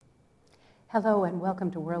Hello and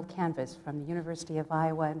welcome to WorldCanvass from the University of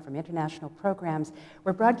Iowa and from international programs.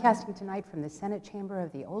 We're broadcasting tonight from the Senate Chamber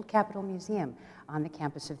of the Old Capitol Museum on the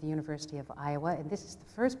campus of the University of Iowa, and this is the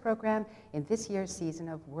first program in this year's season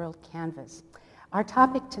of WorldCanvass. Our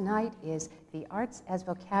topic tonight is the arts as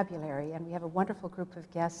vocabulary, and we have a wonderful group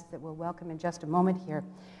of guests that we'll welcome in just a moment here.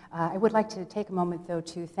 I would like to take a moment, though,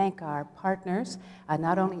 to thank our partners,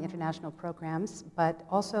 not only international programs, but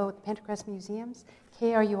also the Pentacrest Museums,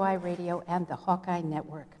 KRUI Radio, and the Hawkeye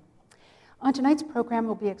Network. On tonight's program,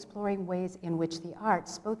 we'll be exploring ways in which the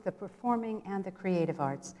arts, both the performing and the creative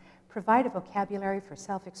arts, provide a vocabulary for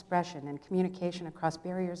self-expression and communication across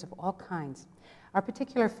barriers of all kinds. Our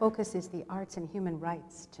particular focus is the arts and human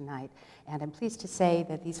rights tonight, and I'm pleased to say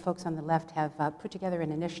that these folks on the left have put together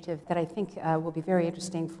an initiative that I think will be very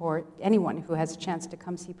interesting for anyone who has a chance to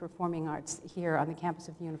come see performing arts here on the campus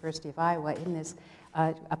of the University of Iowa in this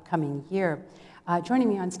upcoming year. Joining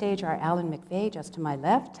me on stage are Alan McVeigh, just to my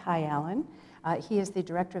left. Hi, Alan. He is the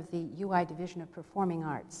director of the UI Division of Performing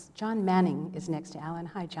Arts. John Manning is next to Alan.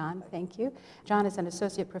 Hi, John. Thank you. John is an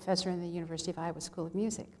associate professor in the University of Iowa School of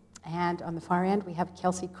Music. And on the far end, we have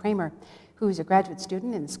Kelsey Kramer, who is a graduate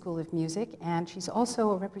student in the School of Music, and she's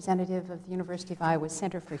also a representative of the University of Iowa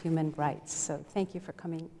Center for Human Rights. So thank you for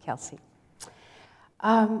coming, Kelsey.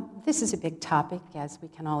 This is a big topic, as we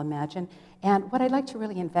can all imagine, and what I'd like to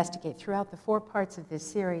really investigate throughout the 4 parts of this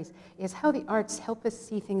series is how the arts help us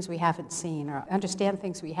see things we haven't seen, or understand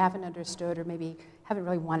things we haven't understood, or maybe haven't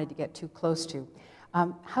really wanted to get too close to.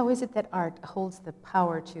 How is it that art holds the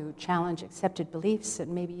power to challenge accepted beliefs and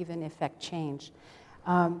maybe even effect change?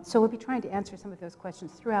 So we'll be trying to answer some of those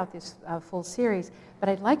questions throughout this full series, but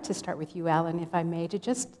I'd like to start with you, Alan, if I may, to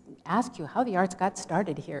just ask you how the arts got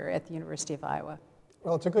started here at the University of Iowa.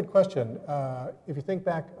 Well, it's a good question. If you think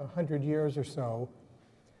back 100 years or so,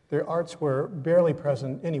 the arts were barely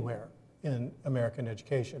present anywhere in American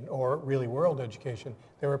education, or really world education.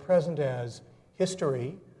 They were present as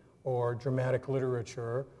history, or dramatic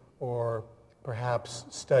literature, or perhaps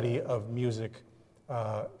study of music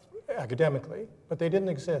academically, but they didn't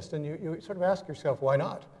exist. And you sort of ask yourself, why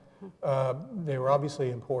not? They were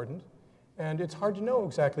obviously important, and it's hard to know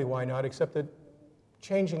exactly why not, except that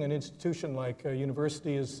changing an institution like a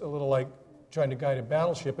university is a little like trying to guide a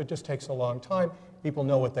battleship. It just takes a long time. People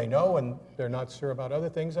know what they know, and they're not sure about other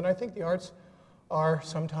things. And I think the arts are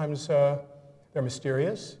sometimes, they're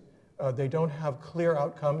mysterious. They don't have clear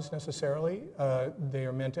outcomes necessarily. They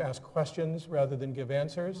are meant to ask questions rather than give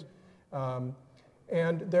answers.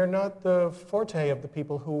 And they're not the forte of the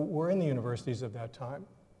people who were in the universities at that time.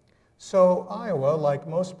 So Iowa, like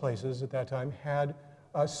most places at that time, had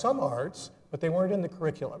some arts, but they weren't in the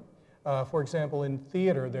curriculum. For example, in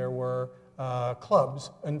theater, there were clubs,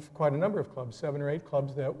 and quite a number of clubs, 7 or 8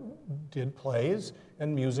 clubs that did plays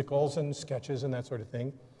and musicals and sketches and that sort of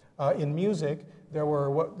thing. In music, there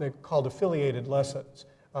were what they called affiliated lessons,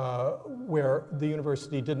 where the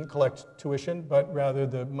university didn't collect tuition, but rather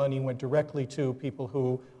the money went directly to people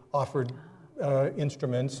who offered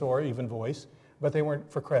instruments or even voice, but they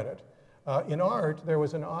weren't for credit. In art, there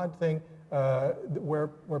was an odd thing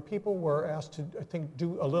where people were asked to, I think,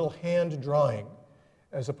 do a little hand drawing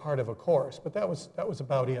as a part of a course, but that was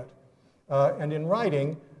about it. And in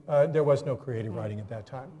writing, there was no creative writing at that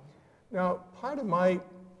time. Now, part of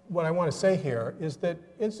what I want to say here is that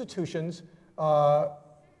institutions,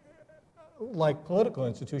 like political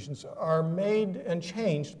institutions, are made and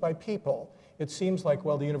changed by people. It seems like,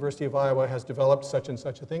 well, the University of Iowa has developed such and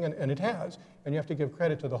such a thing, and it has, and you have to give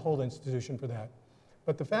credit to the whole institution for that.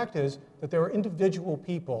 But the fact is that there were individual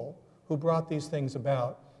people who brought these things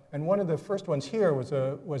about. And one of the first ones here was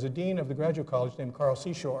a dean of the graduate college named Carl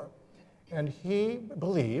Seashore. And he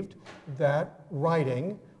believed that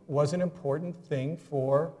writing was an important thing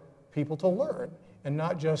for people to learn, and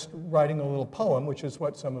not just writing a little poem, which is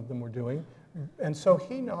what some of them were doing. And so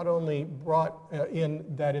he not only brought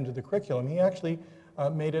into the curriculum, he actually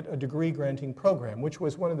made it a degree-granting program, which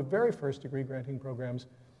was one of the very first degree-granting programs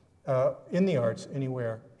in the arts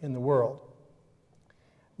anywhere in the world.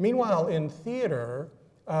 Meanwhile, in theater,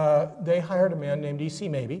 they hired a man named E.C.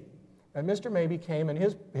 Mabey, and Mr. Mabey came, and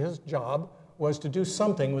his job was to do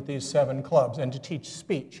something with these 7 clubs and to teach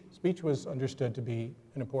speech. Speech was understood to be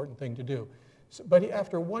an important thing to do. So, but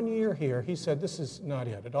after 1 year here, he said, this is not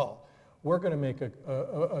it at all. We're going to make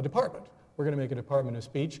a department. We're going to make a department of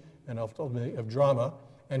speech and ultimately of drama.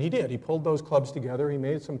 And he did. He pulled those clubs together. He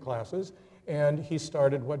made some classes. And he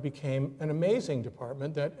started what became an amazing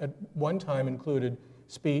department that at one time included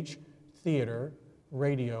speech, theater,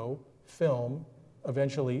 radio, film,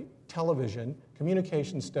 eventually television,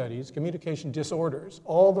 communication studies, communication disorders.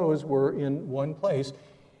 All those were in one place.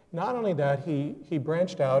 Not only that, he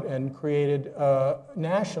branched out and created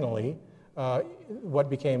nationally what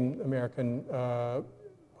became American,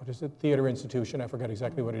 Theater Institution. I forgot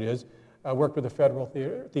exactly what it is. Worked with the Federal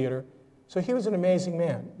Theater. So he was an amazing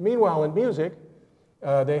man. Meanwhile, in music,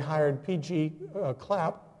 they hired P.G.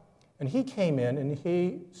 Clapp, and he came in and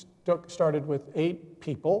he started with 8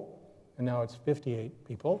 people, and now it's 58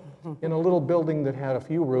 people, in a little building that had a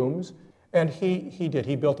few rooms. And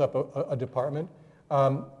he built up a department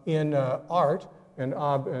in art, and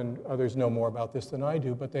Ab and others know more about this than I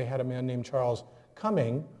do, but they had a man named Charles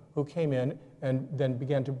Cumming who came in and then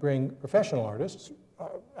began to bring professional artists,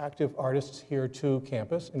 active artists here to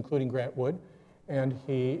campus, including Grant Wood, and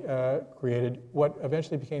he created what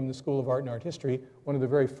eventually became the School of Art and Art History, one of the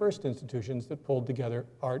very first institutions that pulled together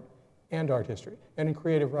art and art history. And in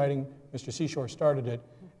creative writing, Mr. Seashore started it,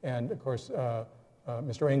 and of course,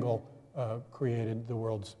 Mr. Engel created the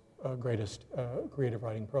world's greatest creative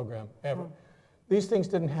writing program ever. These things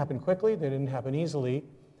didn't happen quickly, they didn't happen easily,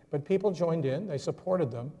 but people joined in, they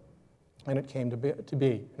supported them, and it came to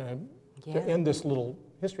be. To end this little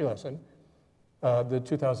history lesson, the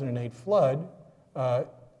 2008 flood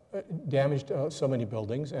damaged so many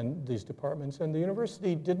buildings and these departments, and the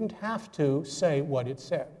university didn't have to say what it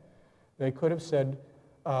said. They could have said,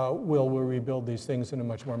 we'll rebuild these things in a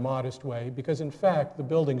much more modest way, because in fact, the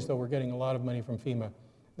buildings, though we're getting a lot of money from FEMA,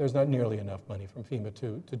 there's not nearly enough money from FEMA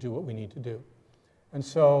to do what we need to do. And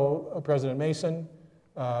so President Mason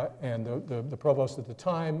and the provost at the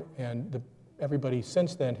time and everybody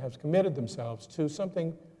since then has committed themselves to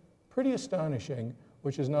something pretty astonishing,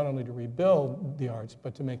 which is not only to rebuild the arts,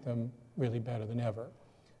 but to make them really better than ever.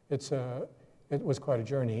 It was quite a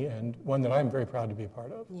journey, and one that I'm very proud to be a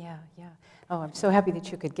part of. Yeah, yeah. Oh, I'm so happy that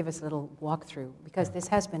you could give us a little walkthrough, because this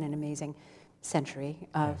has been an amazing century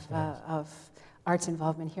of arts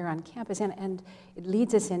involvement here on campus, and it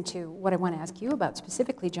leads us into what I want to ask you about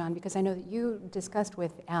specifically, John, because I know that you discussed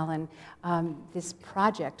with Alan this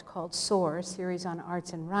project called SOAR, Series on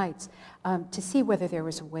Arts and Rights, to see whether there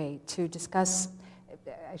was a way to discuss,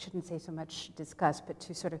 I shouldn't say so much discuss, but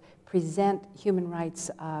to sort of present human rights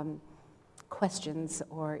questions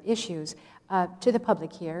or issues to the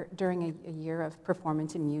public here during a year of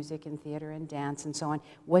performance in music and theater and dance and so on.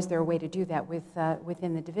 Was there a way to do that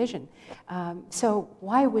within the division? So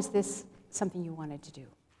why was this something you wanted to do?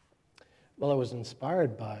 Well, I was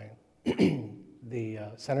inspired by the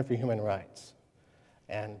Center for Human Rights,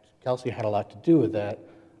 and Kelsey had a lot to do with that.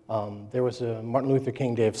 There was a Martin Luther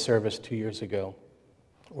King Day of Service 2 years ago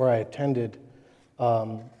where I attended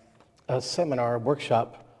a seminar, a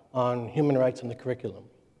workshop on human rights in the curriculum.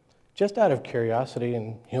 Just out of curiosity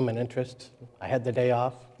and human interest, I had the day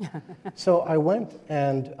off. So I went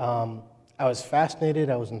and I was fascinated,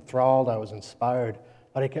 I was enthralled, I was inspired,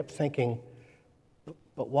 but I kept thinking,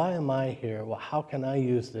 but why am I here? Well, how can I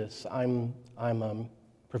use this? I'm a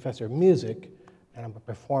professor of music, and I'm a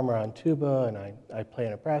performer on tuba, and I play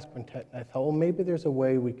in a brass quintet, and I thought, well, maybe there's a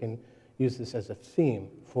way we can use this as a theme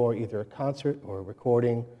for either a concert or a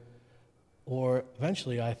recording. Or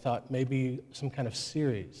eventually I thought maybe some kind of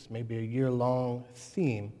series, maybe a year-long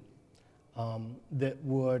theme that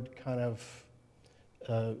would kind of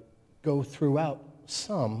go throughout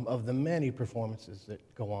some of the many performances that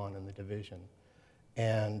go on in the division.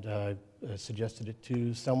 And suggested it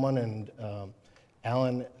to someone, and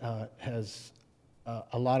Alan has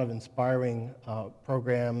a lot of inspiring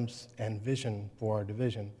programs and vision for our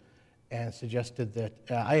division, and suggested that,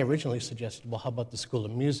 I originally suggested, well, how about the School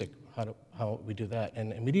of Music? How we do that?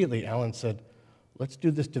 And immediately Alan said, let's do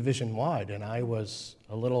this division-wide, and I was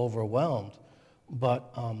a little overwhelmed,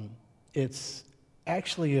 but it's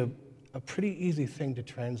actually a pretty easy thing to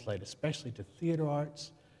translate, especially to theater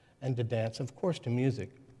arts and to dance, of course to music,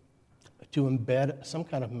 to embed some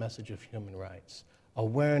kind of message of human rights,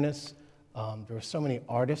 awareness. There were so many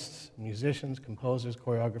artists, musicians, composers,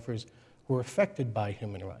 choreographers who were affected by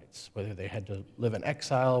human rights, whether they had to live in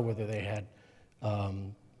exile, whether they had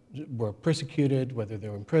were persecuted, whether they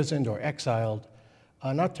were imprisoned or exiled,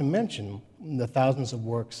 not to mention the thousands of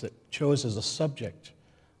works that chose as a subject,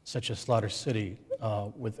 such as Slaughter City,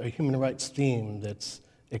 with a human rights theme that's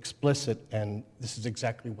explicit, and this is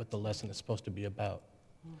exactly what the lesson is supposed to be about.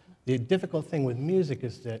 The difficult thing with music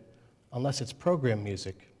is that unless it's program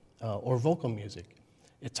music or vocal music,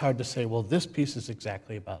 it's hard to say, well, this piece is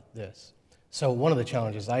exactly about this. So one of the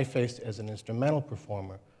challenges I faced as an instrumental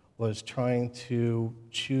performer was trying to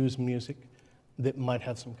choose music that might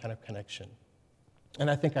have some kind of connection.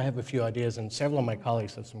 And I think I have a few ideas, and several of my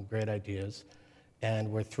colleagues have some great ideas,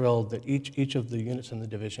 and we're thrilled that each of the units in the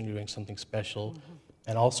division are doing something special,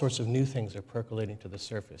 and all sorts of new things are percolating to the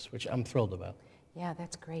surface, which I'm thrilled about. Yeah,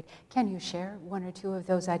 that's great. Can you share one or two of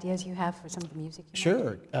those ideas you have for some of the music?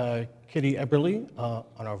 Sure. Kitty Eberly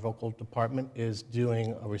on our vocal department is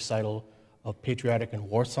doing a recital of patriotic and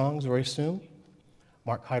war songs very soon.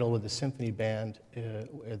 Mark Heidel with the symphony band,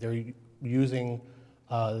 they're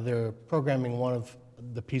programming one of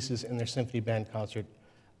the pieces in their symphony band concert,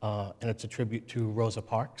 and it's a tribute to Rosa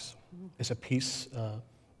Parks. It's a piece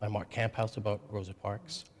by Mark Camphouse about Rosa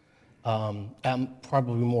Parks. I'm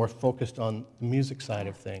probably more focused on the music side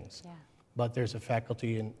of things, but there's a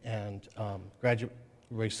faculty and graduate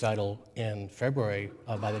recital in February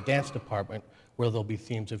by the dance department where there'll be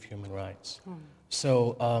themes of human rights.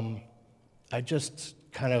 So I just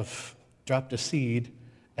kind of dropped a seed,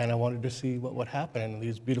 and I wanted to see what would happen, and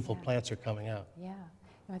these beautiful plants are coming out. Yeah.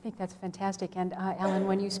 I think that's fantastic. And Alan,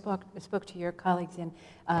 when you spoke to your colleagues in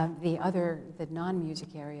the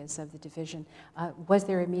non-music areas of the division, was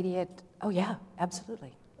there immediate, oh yeah,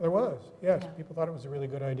 absolutely. There was, yes. People thought it was a really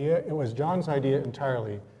good idea. It was John's idea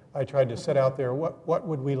entirely. I tried to set out there what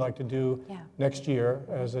would we like to do next year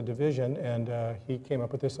as a division, and he came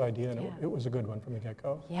up with this idea, and it was a good one from the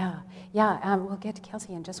get-go. We'll get to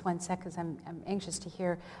Kelsey in just one sec, because I'm anxious to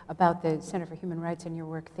hear about the Center for Human Rights and your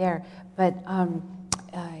work there. But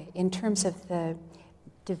in terms of the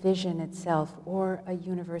division itself or a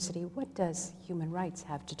university, what does human rights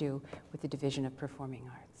have to do with the Division of Performing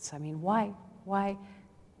Arts? I mean, why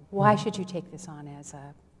should you take this on as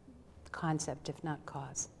a concept, if not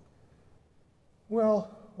cause? Well,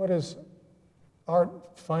 what is art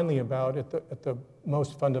finally about at the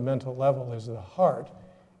most fundamental level is the heart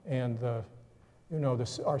and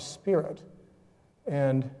our spirit.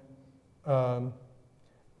 And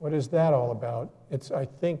what is that all about? It's, I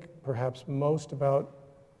think, perhaps most about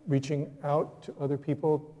reaching out to other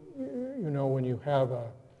people. You know, when you have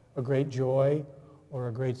a great joy or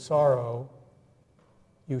a great sorrow,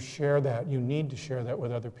 you share that. You need to share that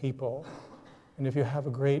with other people. And if you have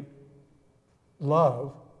a great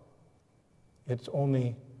love, it's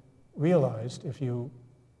only realized if you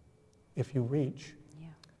reach. Yeah.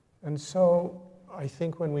 And so I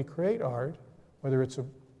think when we create art, whether it's a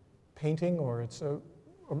painting or it's a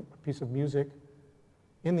piece of music,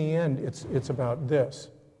 in the end, it's about this.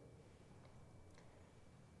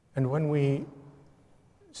 And when we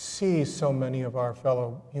see so many of our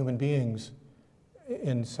fellow human beings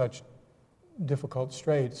in such difficult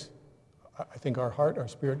straits, I think our heart, our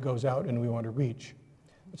spirit goes out and we want to reach.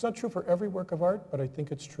 It's not true for every work of art, but I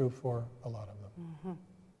think it's true for a lot of them. Mm-hmm.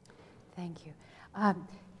 Thank you.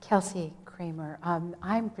 Kelsey Kramer,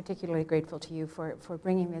 I'm particularly grateful to you for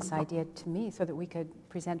bringing this idea to me so that we could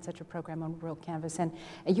present such a program on WorldCanvass. And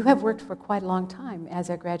you have worked for quite a long time as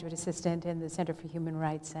a graduate assistant in the Center for Human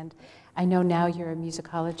Rights, and I know now you're a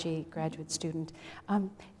musicology graduate student.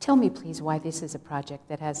 Tell me, please, why this is a project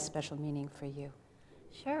that has special meaning for you.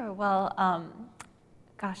 Sure. Well,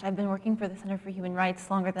 I've been working for the Center for Human Rights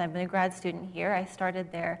longer than I've been a grad student here. I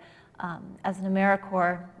started there as an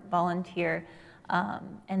AmeriCorps volunteer,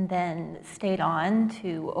 and then stayed on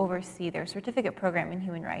to oversee their certificate program in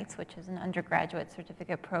human rights, which is an undergraduate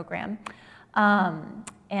certificate program,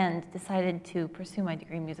 and decided to pursue my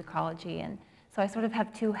degree in musicology. And so I sort of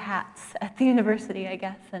have two hats at the university, I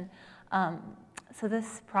guess. And so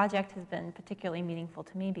this project has been particularly meaningful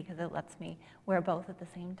to me because it lets me wear both at the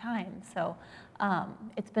same time. So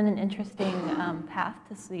it's been an interesting path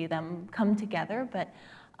to see them come together, but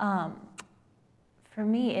for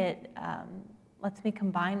me it lets me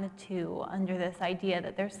combine the two under this idea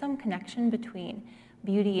that there's some connection between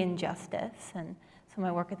beauty and justice. And so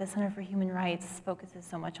my work at the Center for Human Rights focuses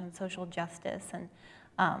so much on social justice, and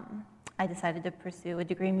I decided to pursue a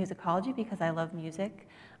degree in musicology because I love music,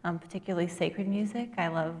 particularly sacred music. I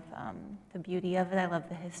love the beauty of it, I love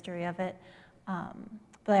the history of it,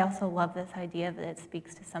 but I also love this idea that it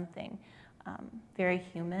speaks to something very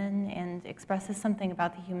human and expresses something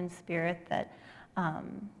about the human spirit that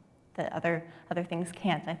that other things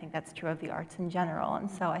can't. I think that's true of the arts in general. And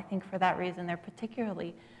so I think for that reason, they're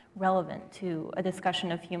particularly relevant to a discussion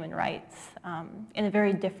of human rights in a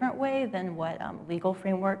very different way than what legal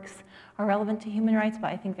frameworks are relevant to human rights,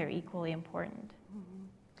 but I think they're equally important. Mm-hmm.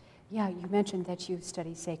 Yeah, you mentioned that you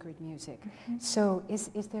study sacred music. Mm-hmm. So is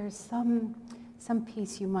there some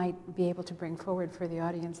piece you might be able to bring forward for the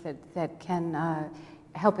audience that can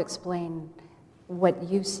help explain what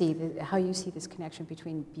you see, how you see this connection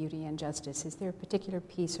between beauty and justice? Is there a particular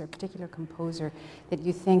piece or a particular composer that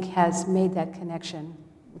you think has made that connection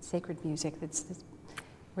with sacred music that's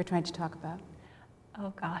we're trying to talk about?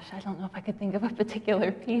 Oh gosh, I don't know if I could think of a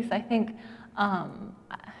particular piece. I think I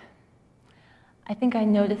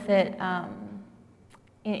notice it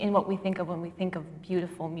in what we think of when we think of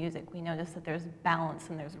beautiful music. We notice that there's balance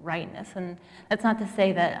and there's rightness. And that's not to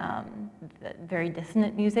say that, that very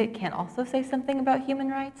dissonant music can't also say something about human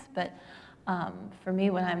rights, but for me,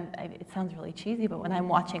 when it sounds really cheesy, but when I'm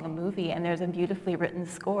watching a movie and there's a beautifully written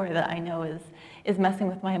score that I know is messing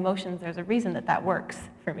with my emotions, there's a reason that that works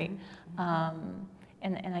for me.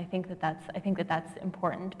 And I think that that's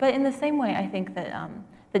important. But in the same way, I think that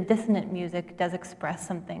the dissonant music does express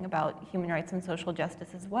something about human rights and social justice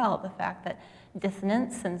as well. The fact that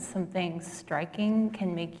dissonance and something striking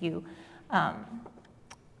can make you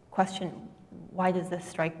question, why does this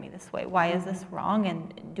strike me this way? Why is this wrong?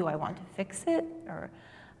 And do I want to fix it? Or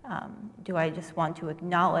do I just want to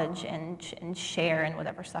acknowledge and share in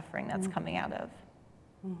whatever suffering that's coming out of?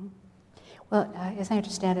 Mm-hmm. Well, as I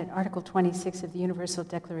understand it, Article 26 of the Universal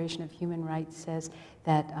Declaration of Human Rights says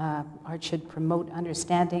that art should promote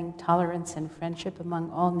understanding, tolerance, and friendship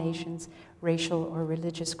among all nations, racial or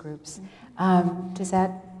religious groups. Does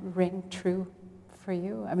that ring true for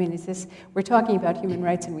you? I mean, we're talking about human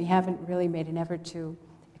rights and we haven't really made an effort to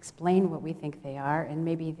explain what we think they are, and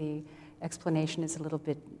maybe the explanation is a little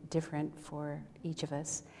bit different for each of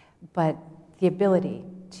us, but the ability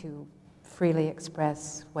to freely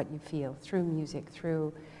express what you feel through music,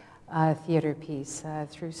 through a theater piece,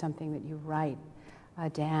 through something that you write, a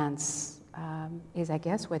dance, is, I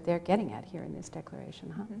guess, what they're getting at here in this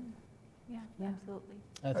declaration, huh? Mm-hmm. Yeah, absolutely.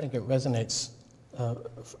 I think it resonates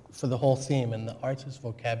for the whole theme, and the arts as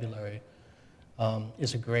vocabulary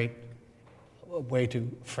is a great way to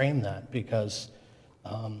frame that, because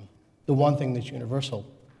the one thing that's universal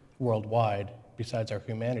worldwide, besides our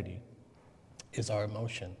humanity, is our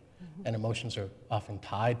emotion. And emotions are often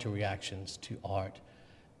tied to reactions to art.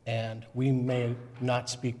 And we may not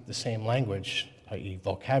speak the same language, i.e.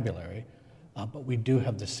 vocabulary, but we do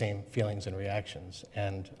have the same feelings and reactions.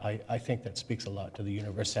 And I think that speaks a lot to the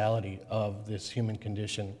universality of this human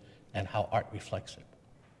condition and how art reflects it.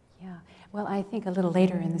 Yeah. Well, I think a little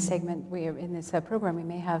later in the segment, in this program, we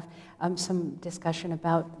may have some discussion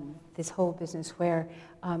about this whole business where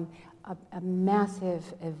a massive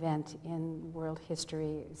event in world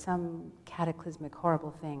history, some cataclysmic, horrible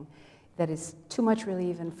thing that is too much really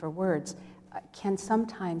even for words, can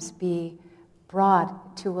sometimes be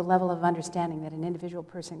brought to a level of understanding that an individual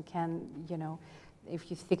person can, if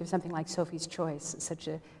you think of something like Sophie's Choice, such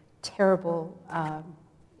a terrible,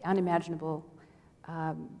 unimaginable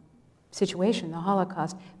situation, the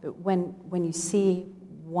Holocaust, but when you see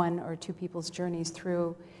one or two people's journeys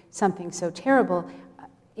through something so terrible,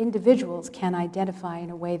 individuals can identify in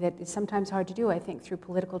a way that is sometimes hard to do, I think, through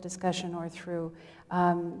political discussion or through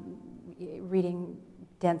reading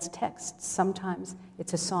dense texts. Sometimes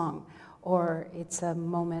it's a song, or it's a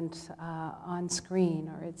moment on screen,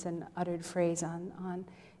 or it's an uttered phrase on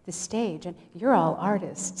the stage. And you're all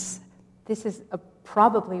artists. This is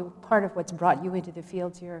probably part of what's brought you into the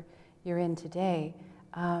fields you're in today.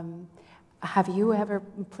 Have you ever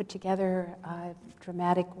put together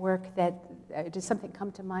dramatic work that, does something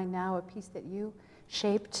come to mind now, a piece that you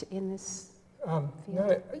shaped in this field?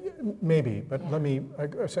 No, maybe, but let me,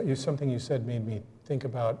 something you said made me think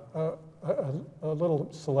about a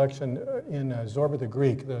little selection in Zorba the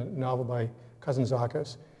Greek, the novel by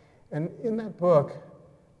Kazantzakis. And in that book,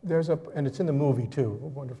 and it's in the movie too, a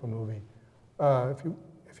wonderful movie.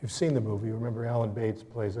 If you've seen the movie, you remember Alan Bates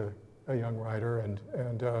plays a young writer, and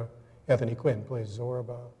Anthony Quinn plays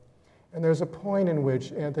Zorba. And there's a point in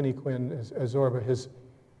which Anthony Quinn, as Zorba,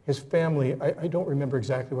 his family, I don't remember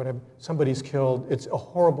exactly what happened, somebody's killed. It's a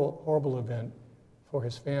horrible, horrible event for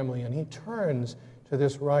his family. And he turns to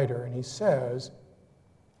this writer and he says,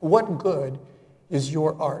 what good is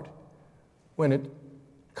your art when it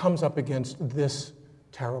comes up against this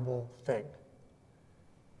terrible thing?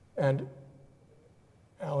 And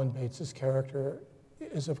Alan Bates's character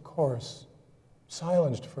is, of course,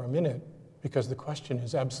 silenced for a minute because the question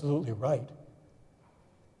is absolutely right.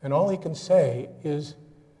 And all he can say is,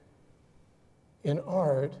 in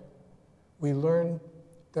art, we learn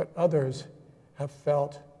that others have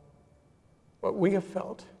felt what we have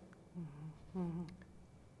felt. Mm-hmm.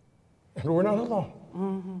 And we're not alone.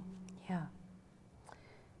 Mm-hmm. Yeah.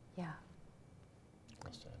 Yeah.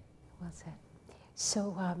 Well said. Well said.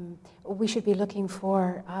 So we should be looking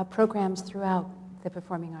for programs throughout the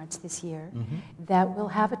performing arts this year that will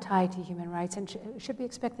have a tie to human rights. And should we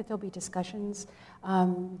expect that there'll be discussions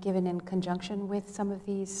given in conjunction with some of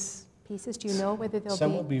these pieces? Do you know whether there'll be?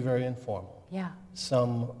 Some will be very informal. Yeah.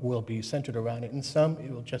 Some will be centered around it, and some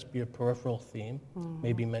it will just be a peripheral theme,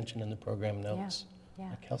 maybe mentioned in the program notes. Yeah.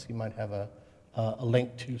 Kelsey might have a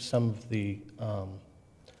link to some of the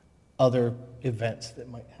other events that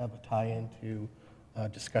might have a tie into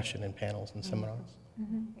discussion and panels and seminars.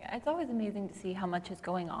 Yeah, it's always amazing to see how much is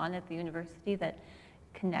going on at the university that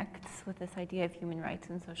connects with this idea of human rights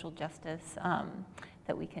and social justice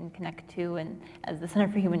that we can connect to. And as the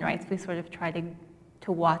Center for Human Rights, we sort of try to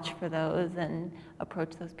watch for those and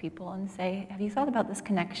approach those people and say, have you thought about this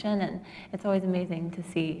connection? And it's always amazing to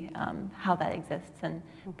see how that exists, and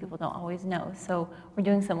people don't always know. So we're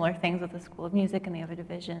doing similar things with the School of Music and the other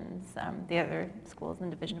divisions, the other schools in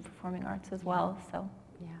the Division of Performing Arts as well. So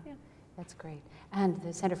yeah. That's great. And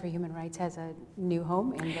the Center for Human Rights has a new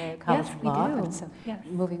home in the College of Law. Yes, we do. And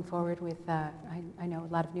so moving forward with, I know,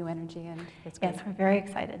 a lot of new energy, and that's great. Yes, we're very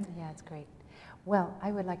excited. Yeah, it's great. Well,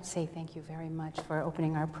 I would like to say thank you very much for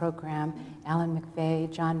opening our program. Alan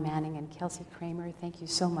McVeigh, John Manning, and Kelsey Kramer, thank you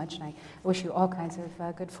so much. And I wish you all kinds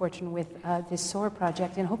of good fortune with this SOAR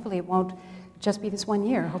project. And hopefully it won't just be this one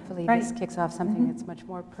year. Hopefully this kicks off something that's much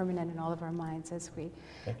more permanent in all of our minds as we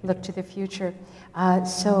look to the future.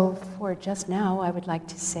 So for just now, I would like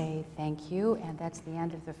to say thank you, and that's the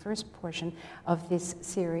end of the first portion of this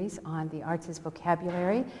series on the arts as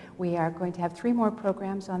vocabulary. We are going to have 3 more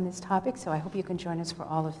programs on this topic, so I hope you can join us for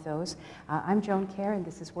all of those. I'm Joan Kerr, and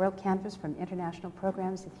this is WorldCanvass from International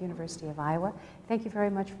Programs at the University of Iowa. Thank you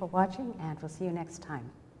very much for watching, and we'll see you next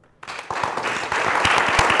time.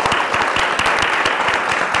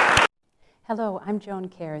 Hello, I'm Joan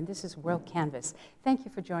Kerr, and this is WorldCanvass. Thank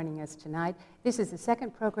you for joining us tonight. This is the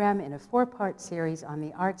second program in a 4-part series on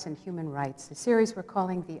the arts and human rights, the series we're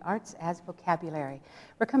calling The Arts as Vocabulary.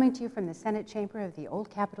 We're coming to you from the Senate Chamber of the Old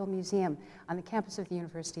Capitol Museum on the campus of the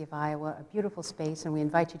University of Iowa, a beautiful space, and we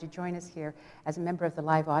invite you to join us here as a member of the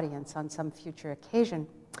live audience on some future occasion.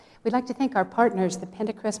 We'd like to thank our partners, the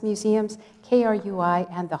Pentacrest Museums,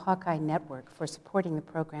 KRUI, and the Hawkeye Network for supporting the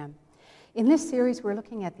program. In this series, we're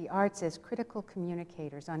looking at the arts as critical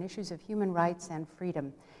communicators on issues of human rights and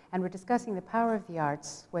freedom. And we're discussing the power of the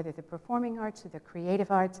arts, whether the performing arts or the creative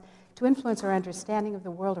arts, to influence our understanding of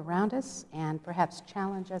the world around us and perhaps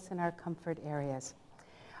challenge us in our comfort areas.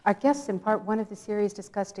 Our guests in part 1 of the series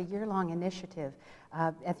discussed a year-long initiative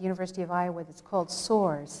at the University of Iowa that's called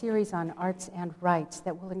SOAR, Series on Arts and Rights,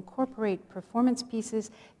 that will incorporate performance pieces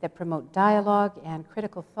that promote dialogue and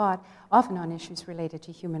critical thought, often on issues related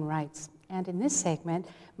to human rights. And in this segment,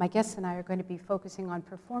 my guests and I are going to be focusing on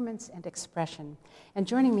performance and expression. And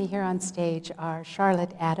joining me here on stage are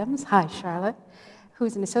Charlotte Adams. Hi, Charlotte,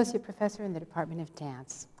 who's an associate professor in the Department of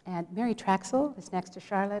Dance. And Mary Traxel is next to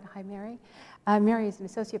Charlotte. Hi, Mary. Mary is an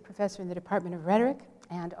associate professor in the Department of Rhetoric.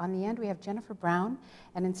 And on the end, we have Jennifer Brown,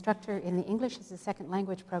 an instructor in the English as a Second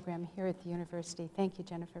Language program here at the university. Thank you,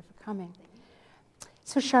 Jennifer, for coming.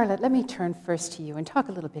 So Charlotte, let me turn first to you and talk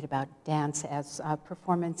a little bit about dance as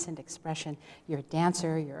performance and expression. You're a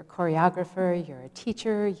dancer, you're a choreographer, you're a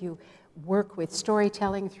teacher, you work with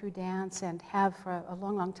storytelling through dance and have for a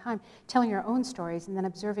long, long time, telling your own stories and then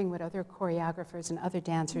observing what other choreographers and other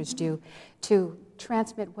dancers do to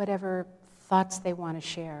transmit whatever thoughts they want to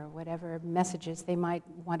share, whatever messages they might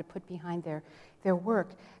want to put behind their work.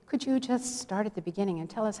 Could you just start at the beginning and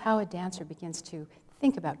tell us how a dancer begins to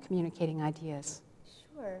think about communicating ideas?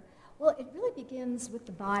 Sure. Well, it really begins with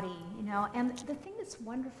the body, and the thing that's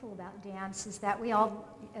wonderful about dance is that we all,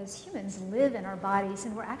 as humans, live in our bodies,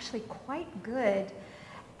 and we're actually quite good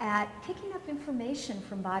at picking up information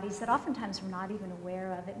from bodies that oftentimes we're not even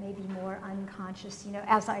aware of. It may be more unconscious.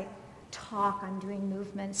 As I talk, I'm doing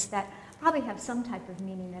movements that probably have some type of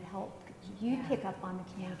meaning that help you pick up on the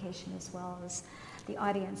communication as well as the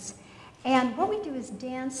audience. And what we do as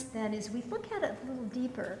dance then is we look at it a little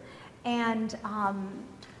deeper. And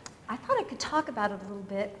I thought I could talk about it a little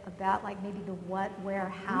bit about like maybe the what, where,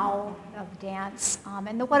 how of dance.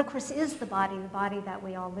 And the what, of course, is the body that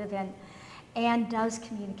we all live in, and does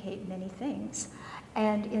communicate many things.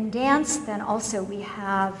 And in dance, then also we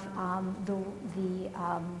have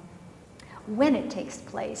when it takes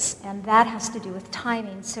place, and that has to do with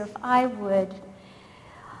timing. So if I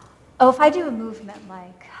do a movement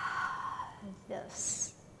like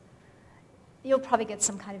this, you'll probably get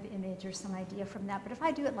some kind of image or some idea from that. But if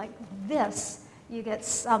I do it like this, you get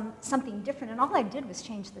something different. And all I did was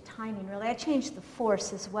change the timing, really. I changed the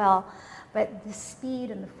force as well. But the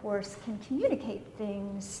speed and the force can communicate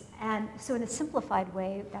things. And so in a simplified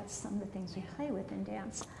way, that's some of the things we play with in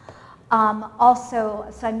dance. Also,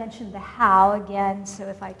 so I mentioned the how again. So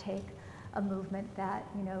if I take a movement that,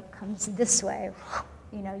 comes this way,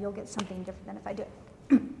 you'll get something different than if I do it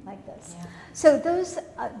like this. Yeah. So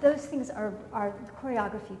those things are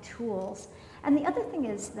choreography tools. And the other thing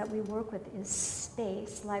is that we work with is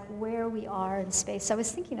space, like where we are in space. So I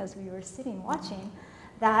was thinking as we were sitting watching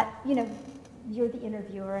that, you're the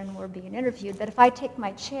interviewer and we're being interviewed, that if I take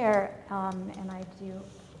my chair and I do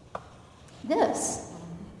this,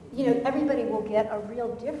 everybody will get a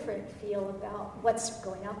real different feel about what's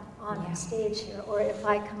going up on the stage here. Or if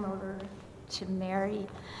I come over to Mary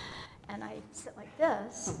and I sit like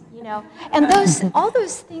this, and all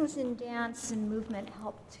those things in dance and movement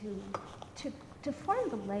help to form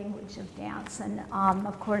the language of dance. And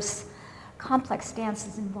of course, complex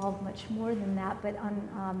dances involve much more than that, but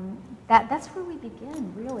that's where we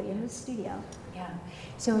begin, really, in the studio. Yeah.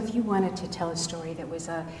 So if you wanted to tell a story that was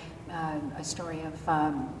a story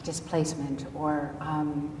of displacement or,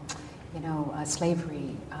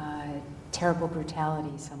 slavery, terrible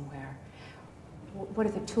brutality somewhere, what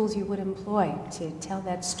are the tools you would employ to tell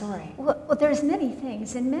that story? Well, there's many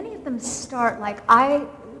things, and many of them start, I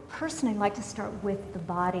personally like to start with the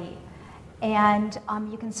body. And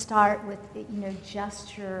you can start with,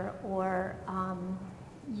 gesture or,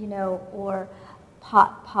 or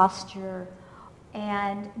posture,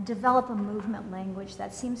 and develop a movement language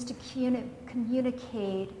that seems to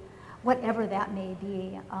communicate whatever that may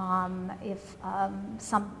be. If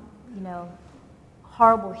some,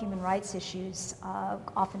 horrible human rights issues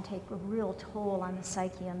often take a real toll on the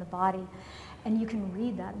psyche and the body, and you can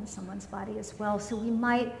read that in someone's body as well. So we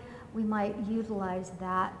might utilize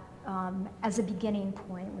that as a beginning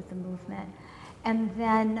point with the movement. And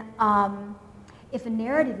then if a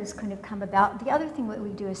narrative is going to come about, the other thing that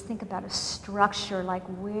we do is think about a structure, like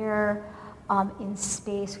where in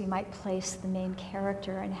space we might place the main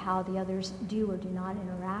character and how the others do or do not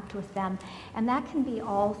interact with them. And that can be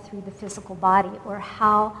all through the physical body, or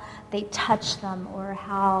how they touch them, or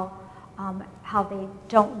how they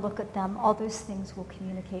don't look at them. All those things will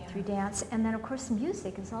communicate through dance. And then, of course,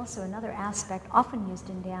 music is also another aspect often used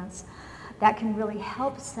in dance that can really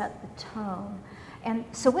help set the tone. And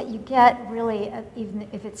so what you get really, even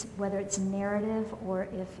if it's, whether it's a narrative or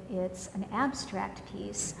if it's an abstract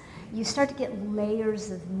piece, you start to get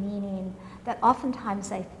layers of meaning that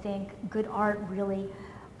oftentimes I think good art really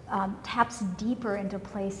taps deeper into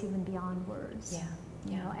place even beyond words.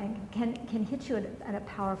 Yeah. And can hit you at a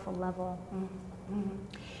powerful level. Mm-hmm.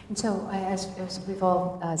 And so, as we've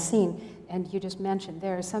all seen, and you just mentioned,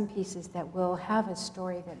 there are some pieces that will have a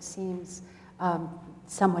story that seems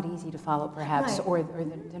somewhat easy to follow, perhaps, right. or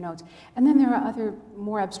the notes. And then there are other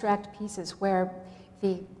more abstract pieces where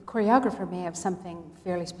the choreographer may have something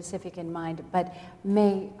fairly specific in mind, but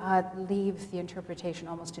may leave the interpretation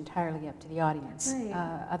almost entirely up to the audience,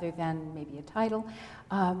 right. Other than maybe a title.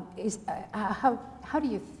 How do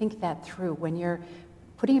you think that through when you're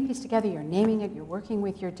putting a piece together, you're naming it, you're working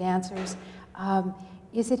with your dancers?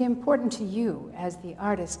 Is it important to you as the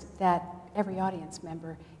artist that every audience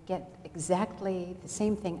member get exactly the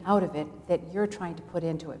same thing out of it that you're trying to put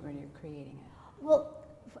into it when you're creating it? Well,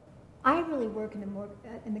 I really work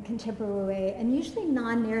in the contemporary way, and usually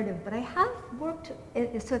non-narrative, but I have worked,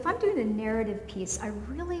 so if I'm doing a narrative piece, I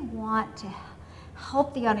really want to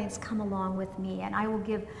help the audience come along with me, and I will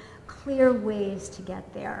give clear ways to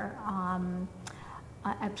get there.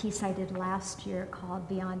 A piece I did last year called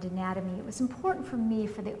Beyond Anatomy. It was important for me,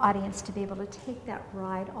 for the audience, to be able to take that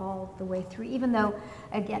ride all the way through, even though,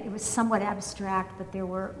 again, it was somewhat abstract, but there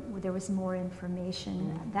was more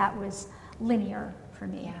information that was linear for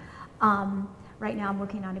me. Yeah. Right now I'm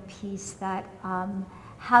working on a piece that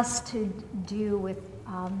has to do with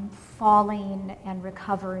falling and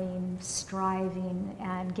recovering, striving,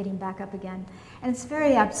 and getting back up again. And it's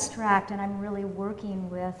very abstract, and I'm really working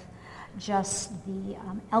with just the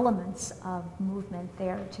elements of movement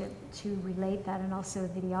there to relate that, and also a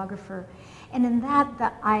videographer. And in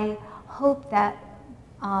that I hope that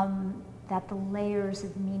that the layers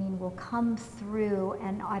of meaning will come through,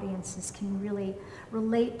 and audiences can really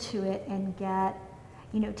relate to it and get,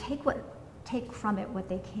 take from it what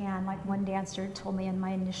they can. Like one dancer told me in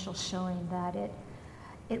my initial showing that it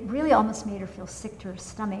really almost made her feel sick to her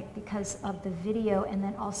stomach because of the video, and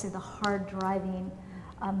then also the hard driving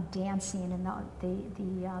dancing and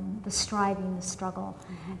the striving, the struggle.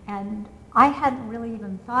 Mm-hmm. And I hadn't really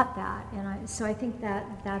even thought that, and so I think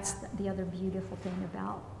that's the other beautiful thing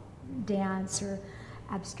about dance or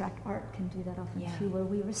abstract art can do that often too, where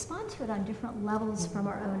we respond to it on different levels from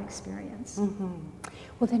our own experience. Mm-hmm.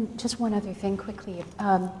 Well, then, just one other thing quickly.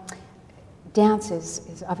 Dance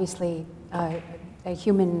is obviously a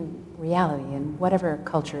human reality in whatever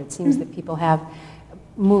culture. It seems that people have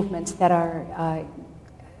movements that are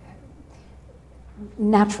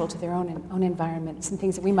natural to their own environments, and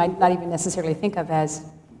things that we might not even necessarily think of as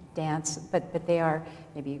dance, but they are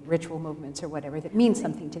maybe ritual movements or whatever that mean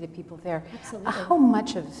something to the people there. Absolutely. How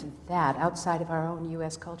much of that, outside of our own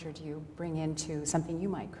U.S. culture, do you bring into something you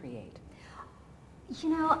might create? You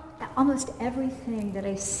know, almost everything that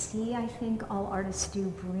I see, I think all artists do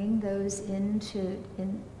bring those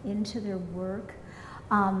into their work.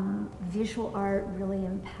 Visual art really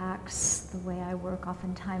impacts the way I work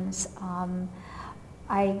oftentimes.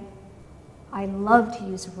 I love to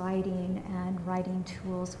use writing and writing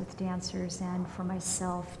tools with dancers and for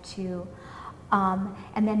myself too.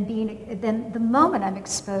 And then the moment I'm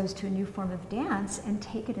exposed to a new form of dance and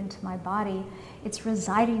take it into my body, it's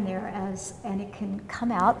residing there and it can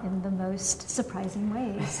come out in the most surprising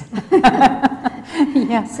ways.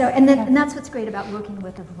 Yeah. So, and that's what's great about working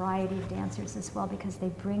with a variety of dancers as well, because they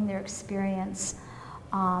bring their experience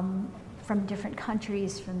from different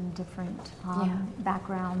countries, from different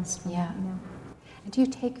backgrounds. From, Yeah. You know. And do you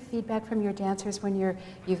take feedback from your dancers when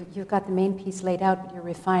you've got the main piece laid out, but you're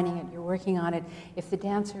refining it, you're working on it? If the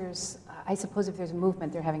dancers, I suppose if there's a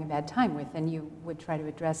movement they're having a bad time with, then you would try to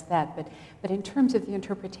address that. But in terms of the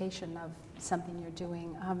interpretation of something you're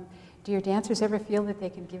doing, do your dancers ever feel that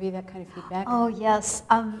they can give you that kind of feedback? Oh, yes.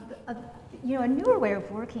 You know, a newer way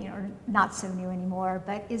of working, or not so new anymore,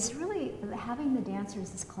 but is really having the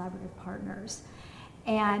dancers as collaborative partners.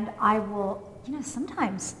 And I will, you know,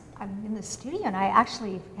 sometimes I'm in the studio and I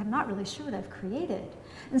actually am not really sure what I've created.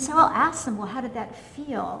 And so I'll ask them, well, how did that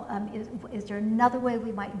feel? Is there another way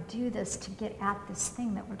we might do this to get at this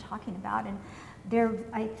thing that we're talking about? And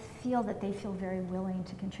I feel that they feel very willing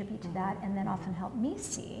to contribute to that, and then often help me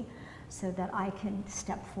see, so that I can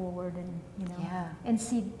step forward and, you know, and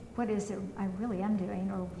see what is it I really am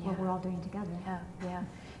doing, or what we're all doing together. Yeah.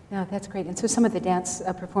 No, that's great. And so some of the dance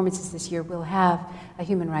performances this year will have a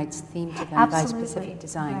human rights theme to them. Absolutely. By specific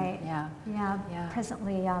design. Right. Yeah.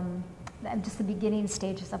 Presently, just the beginning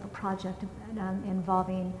stages of a project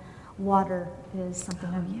involving water is something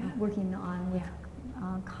I'm working on with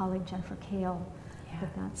colleague Jennifer Kale. Yeah.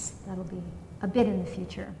 But that'll be a bit in the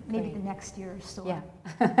future, maybe Great. the next year or so. Yeah.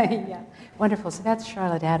 Yeah. Wonderful. So that's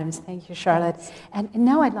Charlotte Adams. Thank you, Charlotte. And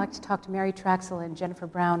now I'd like to talk to Mary Traxel and Jennifer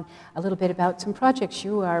Brown a little bit about some projects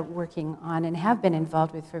you are working on and have been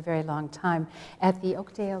involved with for a very long time at the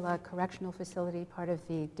Oakdale Correctional Facility, part of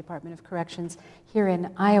the Department of Corrections here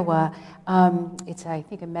in Iowa. It's, I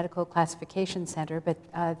think, a medical classification center, but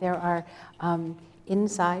there are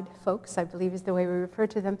inside folks, I believe is the way we refer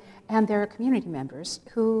to them, and there are community members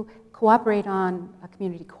who cooperate on a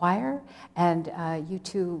community choir, and you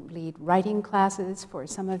two lead writing classes for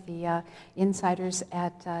some of the insiders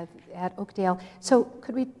at Oakdale. So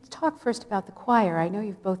could we talk first about the choir? I know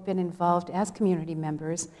you've both been involved as community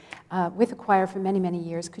members with the choir for many, many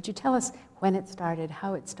years. Could you tell us when it started,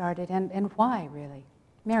 how it started, and why, really?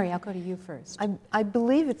 Mary, I'll go to you first. I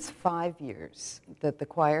believe it's 5 years that the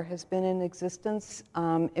choir has been in existence.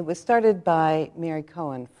 It was started by Mary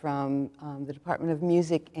Cohen from the Department of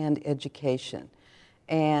Music and Education.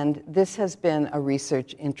 And this has been a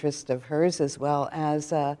research interest of hers, as well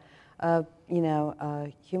as a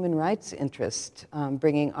human rights interest,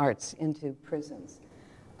 bringing arts into prisons.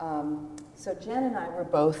 So Jen and I were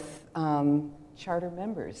both charter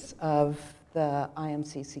members of the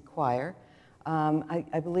IMCC choir.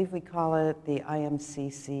 I believe we call it the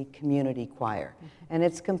IMCC Community Choir. And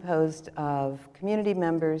it's composed of community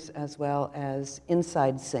members as well as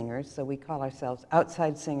inside singers. So we call ourselves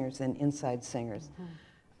outside singers and inside singers.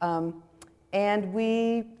 And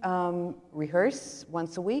we rehearse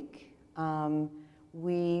once a week.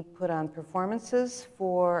 We put on performances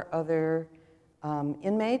for other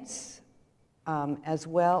inmates, as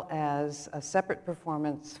well as a separate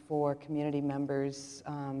performance for community members,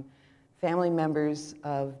 family members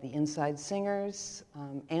of the inside singers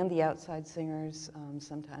and the outside singers.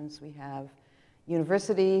 Sometimes we have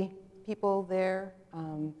university people there,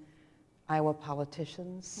 Iowa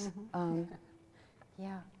politicians.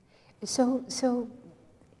 Yeah. So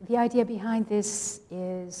the idea behind this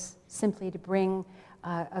is simply to bring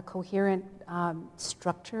a coherent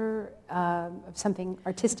structure of something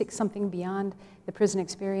artistic, something beyond the prison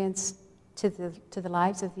experience to the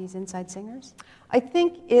lives of these inside singers? I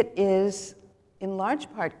think it is, in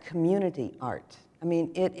large part, community art. I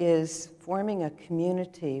mean, it is forming a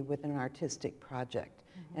community with an artistic project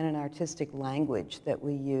and an artistic language that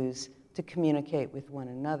we use to communicate with one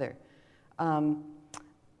another.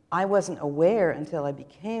 I wasn't aware until I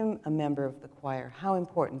became a member of the choir how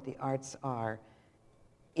important the arts are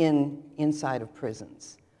inside of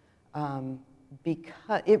prisons.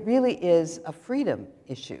 Because it really is a freedom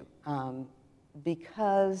issue.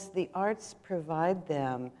 Because the arts provide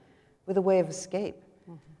them with a way of escape.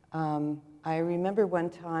 I remember one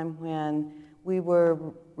time when we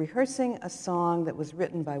were rehearsing a song that was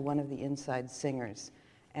written by one of the inside singers,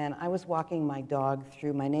 and I was walking my dog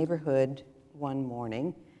through my neighborhood one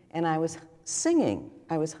morning, and I was singing.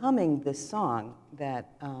 I was humming this song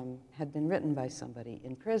that had been written by somebody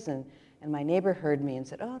in prison, and my neighbor heard me and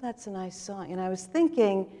said, "Oh, that's a nice song." And I was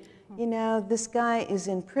thinking, you know, this guy is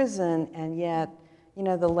in prison, and yet, you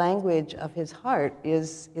know, the language of his heart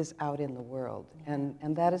is out in the world.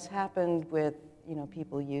 And that has happened with, you know,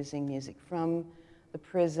 people using music from the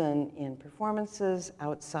prison in performances,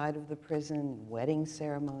 outside of the prison, wedding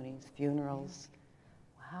ceremonies, funerals.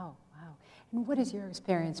 Wow, wow. And what has your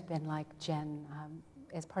experience been like, Jen,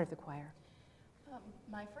 as part of the choir?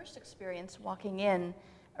 My first experience walking in,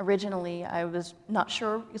 originally I was not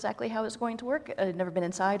sure exactly how it was going to work. I'd never been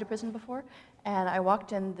inside a prison before. And I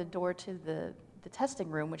walked in the door to the testing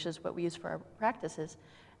room, which is what we use for our practices.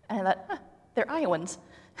 And I thought, they're Iowans.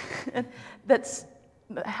 That's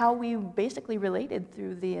how we basically related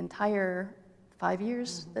through the entire 5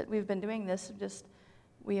 years that we've been doing this. Just,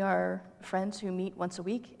 we are friends who meet once a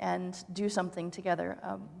week and do something together.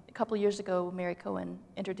 A couple of years ago, Mary Cohen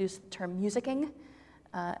introduced the term musicking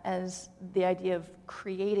as the idea of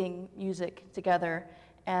creating music together,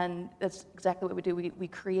 and that's exactly what we do. We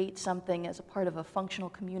create something as a part of a functional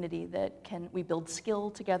community that we build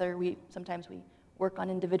skill together. Sometimes we work on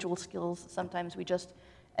individual skills, sometimes we just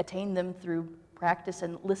attain them through practice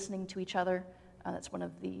and listening to each other. That's one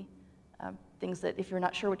of the things that if you're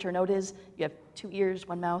not sure what your note is, you have 2 ears,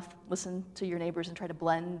 1 mouth, listen to your neighbors and try to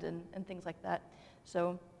blend and things like that.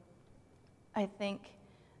 So I think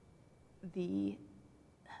the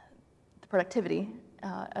productivity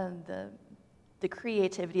and the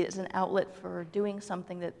creativity is an outlet for doing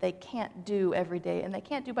something that they can't do every day and they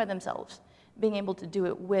can't do by themselves. Being able to do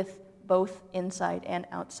it with both inside and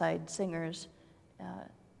outside singers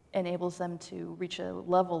enables them to reach a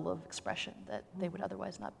level of expression that they would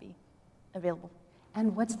otherwise not be available.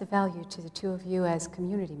 And what's the value to the two of you as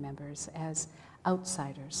community members, as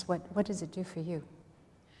outsiders? What does it do for you?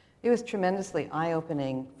 It was tremendously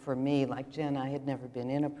eye-opening for me. Like Jen, I had never been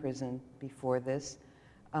in a prison before this.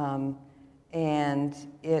 So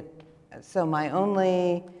my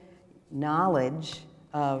only knowledge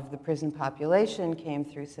of the prison population came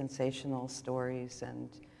through sensational stories and,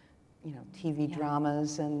 you know, TV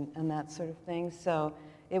dramas and that sort of thing. So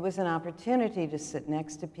it was an opportunity to sit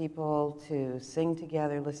next to people, to sing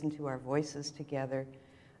together, listen to our voices together.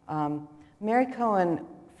 Mary Cohen,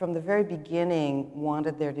 from the very beginning,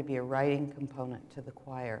 wanted there to be a writing component to the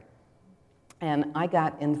choir. And I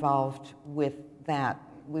got involved with that.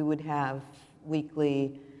 We would have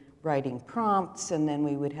weekly writing prompts, and then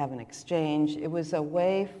we would have an exchange. It was a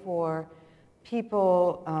way for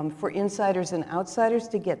people, for insiders and outsiders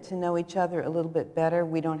to get to know each other a little bit better.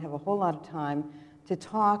 We don't have a whole lot of time to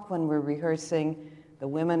talk when we're rehearsing. The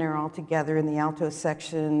women are all together in the alto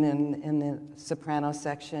section and in the soprano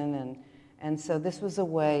section, and so this was a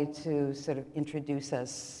way to sort of introduce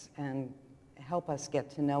us and help us get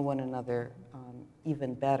to know one another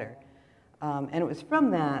even better. And it was from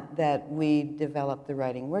that we developed the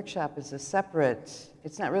writing workshop as a separate,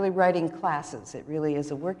 it's not really writing classes, it really is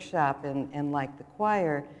a workshop, and like the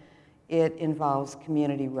choir, it involves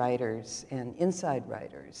community writers and inside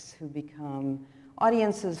writers who become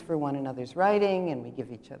audiences for one another's writing, and we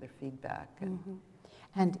give each other feedback.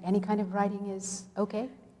 And any kind of writing is okay?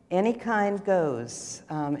 Any kind goes,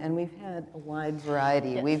 and we've had a wide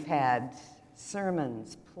variety. Yes. We've had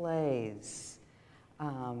sermons, plays,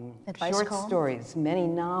 short column? stories, many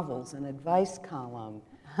novels, an advice column,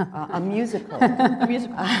 a musical,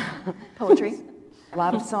 Poetry. a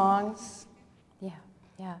lot of songs.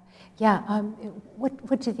 Yeah.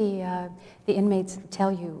 What do the inmates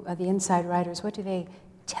tell you, the inside writers, what do they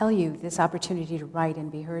tell you this opportunity to write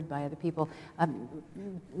and be heard by other people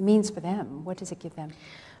means for them? What does it give them?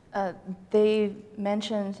 They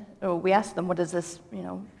mentioned, or we asked them, what is this,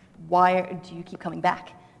 why do you keep coming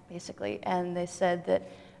back, basically? And they said that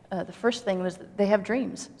the first thing was that they have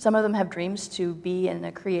dreams. Some of them have dreams to be in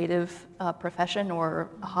a creative profession or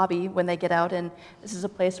a hobby when they get out, and this is a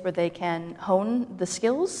place where they can hone the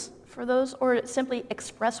skills for those or simply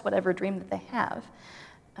express whatever dream that they have.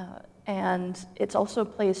 And it's also a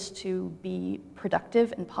place to be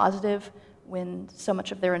productive and positive when so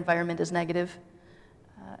much of their environment is negative.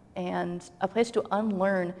 And a place to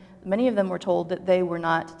unlearn. Many of them were told that they were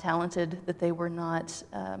not talented, that they were not,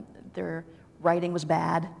 their writing was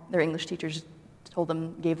bad. Their English teachers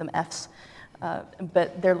gave them Fs.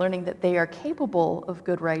 But they're learning that they are capable of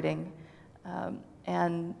good writing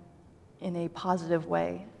and in a positive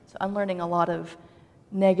way. So unlearning a lot of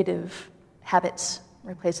negative habits,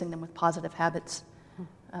 replacing them with positive habits,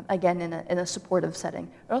 again, in a supportive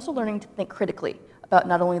setting. They're also learning to think critically about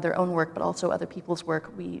not only their own work, but also other people's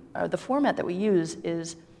work. The format that we use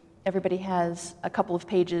is everybody has a couple of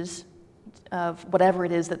pages of whatever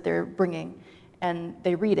it is that they're bringing, and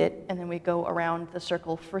they read it, and then we go around the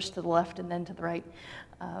circle, first to the left and then to the right,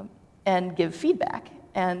 and give feedback.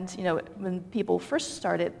 And you know, when people first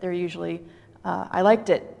start it, they're usually, I liked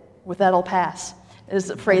it, with that'll pass, is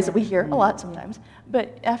a phrase that we hear a lot sometimes.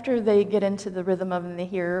 But after they get into the rhythm of it and they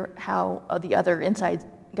hear how the other inside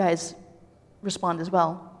guys respond as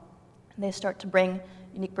well, they start to bring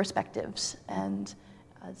unique perspectives. And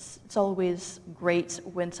it's always great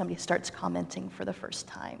when somebody starts commenting for the first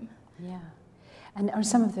time. Yeah. And are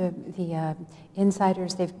some of the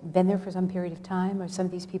insiders, they've been there for some period of time, or some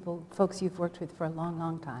of these people, folks you've worked with for a long,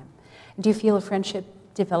 long time? Do you feel a friendship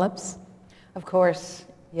develops? Of course,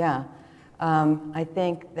 yeah. I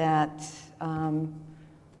think that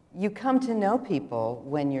you come to know people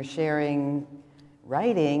when you're sharing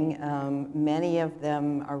writing. Many of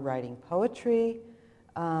them are writing poetry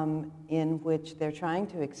in which they're trying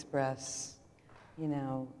to express, you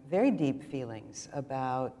know, very deep feelings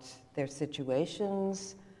about their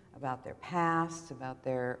situations, about their past, about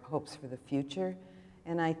their hopes for the future.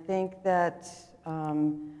 And I think that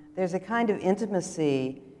there's a kind of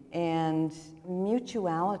intimacy and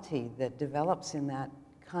mutuality that develops in that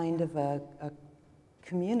kind of a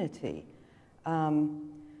community. I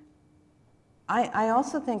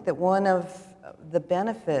also think that one of the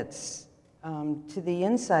benefits to the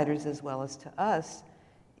insiders as well as to us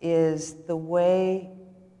is the way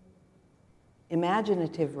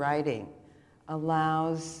imaginative writing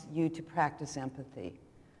allows you to practice empathy.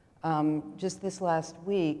 Just this last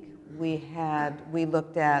week, we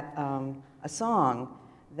looked at a song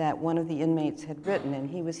that one of the inmates had written, and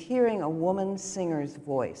he was hearing a woman singer's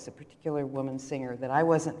voice, a particular woman singer that I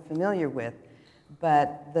wasn't familiar with,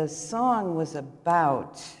 but the song was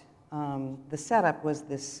about, the setup was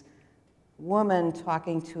this woman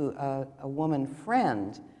talking to a woman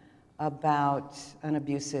friend about an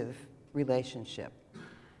abusive relationship.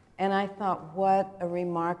 And I thought, what a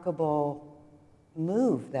remarkable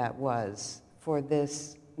move that was for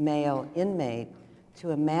this male inmate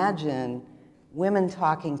to imagine women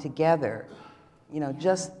talking together, you know,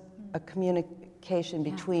 just a communication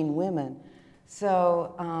between women.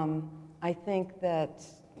 So I think that,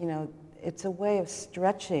 you know, it's a way of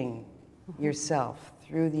stretching yourself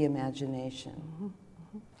through the imagination.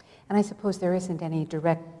 And I suppose there isn't any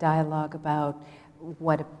direct dialogue about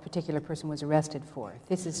what a particular person was arrested for.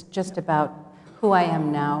 This is just about who I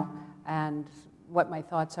am now and what my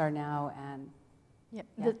thoughts are now. And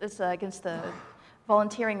It's against the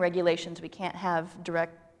volunteering regulations. We can't have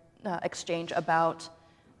direct exchange about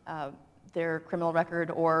their criminal record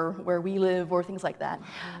or where we live or things like that.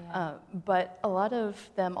 But a lot of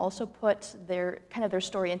them also put their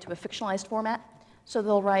story into a fictionalized format. So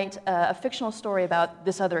they'll write a fictional story about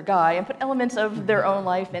this other guy and put elements of their own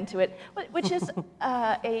life into it, which is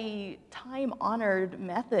a time-honored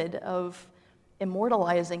method of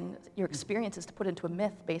immortalizing your experiences to put into a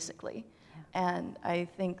myth, basically. And I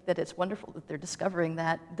think that it's wonderful that they're discovering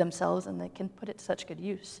that themselves and they can put it to such good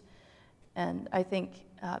use. And I think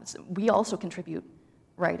we also contribute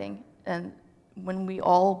writing. And when we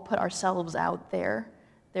all put ourselves out there,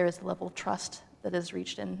 there is a level of trust that is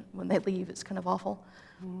reached, and when they leave, it's kind of awful.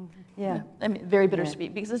 Yeah. I mean, very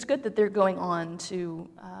bittersweet, because it's good that they're going on to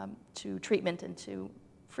treatment and to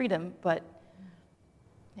freedom, but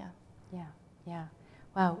yeah.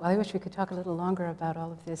 Wow, I wish we could talk a little longer about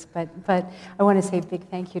all of this, but I want to say a big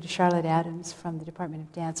thank you to Charlotte Adams from the Department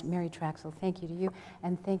of Dance, Mary Traxel, thank you to you,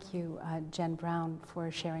 and thank you, Jen Brown,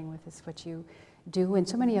 for sharing with us what you do, and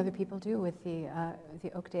so many other people do with the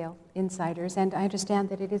Oakdale Insiders. And I understand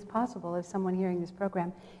that it is possible, if someone hearing this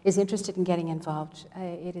program is interested in getting involved,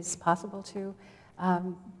 it is possible to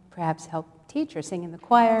perhaps help teach or sing in the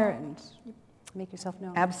choir and make yourself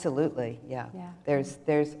known. Absolutely, yeah.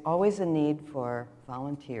 There's always a need for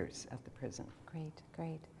volunteers at the prison.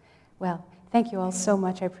 Great. Well, thank you all so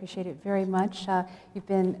much. I appreciate it very much. You've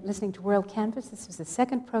been listening to WorldCanvass. This was the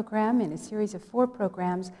second program in a series of 4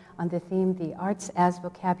 programs on the theme, The Arts as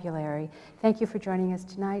Vocabulary. Thank you for joining us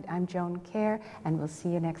tonight. I'm Joan Kerr, and we'll see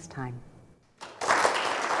you next time.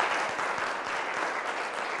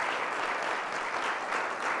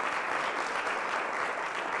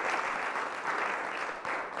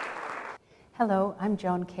 Hello, I'm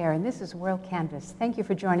Joan Kerr, and this is WorldCanvass. Thank you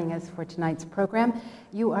for joining us for tonight's program.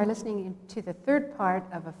 You are listening to the third part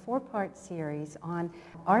of a 4-part series on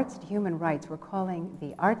arts and human rights we're calling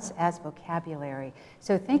The Arts as Vocabulary.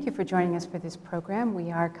 So thank you for joining us for this program.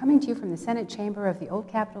 We are coming to you from the Senate Chamber of the Old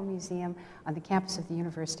Capitol Museum on the campus of the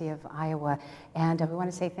University of Iowa. And we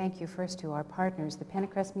want to say thank you first to our partners, the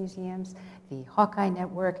Penncrest Museums, the Hawkeye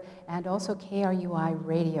Network, and also KRUI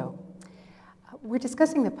Radio. We're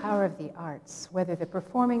discussing the power of the arts, whether the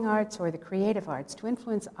performing arts or the creative arts, to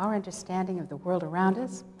influence our understanding of the world around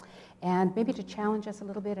us, and maybe to challenge us a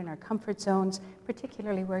little bit in our comfort zones,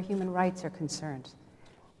 particularly where human rights are concerned.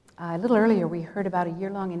 A little earlier, we heard about a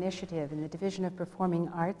year-long initiative in the Division of Performing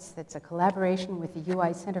Arts that's a collaboration with the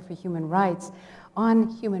UI Center for Human Rights on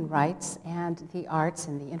human rights and the arts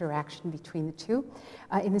and the interaction between the two.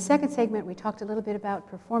 In the second segment, we talked a little bit about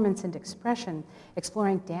performance and expression,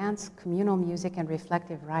 exploring dance, communal music, and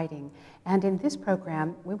reflective writing. And in this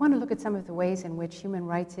program, we want to look at some of the ways in which human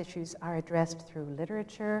rights issues are addressed through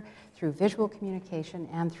literature, through visual communication,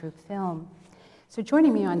 and through film. So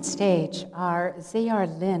joining me on stage are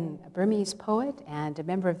Zayar Lin, a Burmese poet and a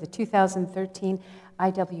member of the 2013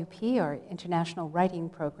 IWP, or International Writing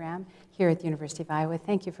Program, here at the University of Iowa.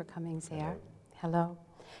 Thank you for coming, Zayar. Hello.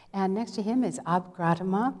 And next to him is Ab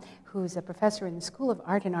Gradama, who's a professor in the School of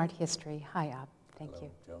Art and Art History. Hi, Ab. Thank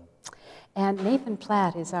you. Joe. And Nathan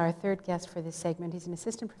Platt is our third guest for this segment. He's an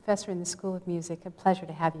assistant professor in the School of Music. A pleasure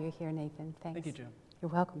to have you here, Nathan. Thanks. Thank you, Joe.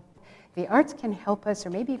 You're welcome. The arts can help us, or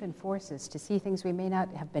maybe even force us, to see things we may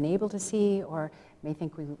not have been able to see, or may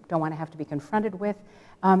think we don't want to have to be confronted with.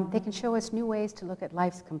 They can show us new ways to look at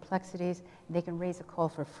life's complexities. They can raise a call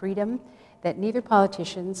for freedom that neither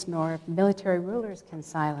politicians nor military rulers can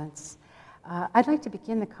silence. I'd like to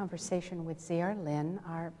begin the conversation with Zayar Lin,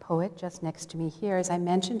 our poet just next to me here. As I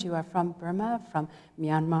mentioned, you are from Burma, from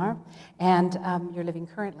Myanmar, and you're living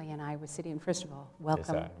currently in Iowa City. And first of all,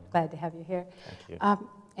 welcome. Yes, glad to have you here. Thank you.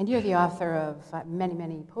 And you're the author of many,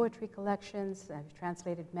 many poetry collections. I've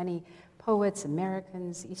translated many poets,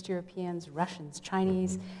 Americans, East Europeans, Russians,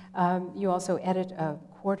 Chinese. You also edit a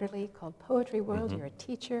quarterly called Poetry World. You're a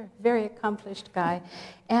teacher, very accomplished guy.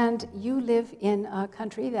 And you live in a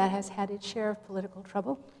country that has had its share of political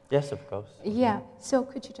trouble. Yes, of course. Yeah, so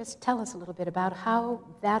could you just tell us a little bit about how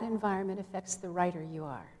that environment affects the writer you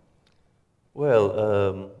are?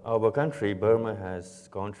 Well, our country, Burma, has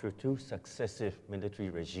gone through two successive military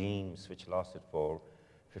regimes which lasted for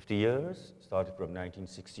 50 years, started from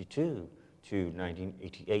 1962 to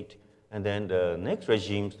 1988. And then the next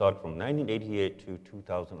regime started from 1988 to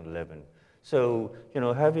 2011. So, you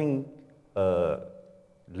know, having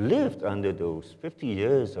lived under those 50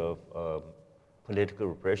 years of political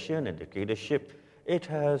repression and dictatorship, it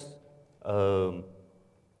has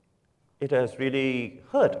really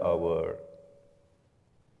hurt our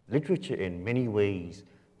literature in many ways.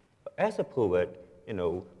 As a poet, you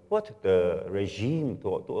know, what the regime,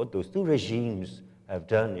 what those two regimes have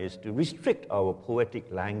done is to restrict our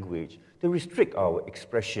poetic language, to restrict our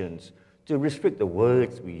expressions, to restrict the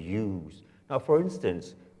words we use. Now, for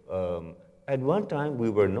instance, at one time we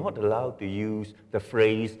were not allowed to use the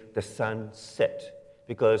phrase, the sun set,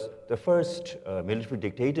 because the first military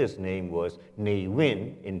dictator's name was Ne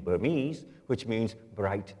Win in Burmese, which means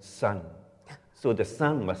bright sun. So the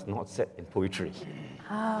sun must not set in poetry.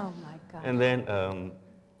 Oh, my God. And then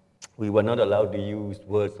we were not allowed to use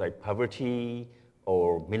words like poverty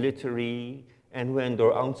or military. And when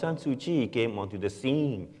Aung San Suu Kyi came onto the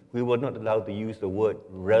scene, we were not allowed to use the word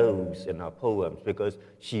rose in our poems because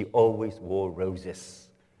she always wore roses.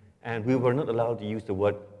 And we were not allowed to use the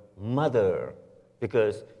word mother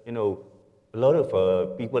because, you know, a lot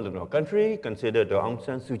of people in our country consider Aung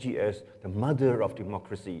San Suu Kyi as the mother of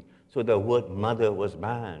democracy. So the word mother was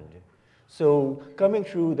banned. So coming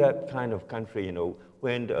through that kind of country, you know,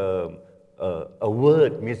 when a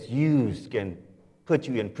word misused can put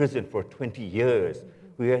you in prison for 20 years,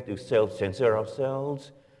 we had to self-censor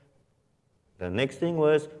ourselves. The next thing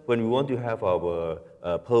was, when we want to have our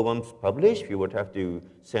poems published, we would have to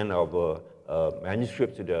send our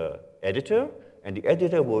manuscript to the editor, and the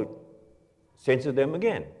editor would censor them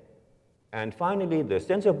again. And finally, the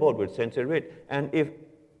censor board would censor it, and if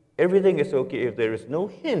everything is okay, if there is no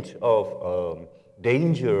hint of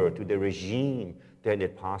danger to the regime, then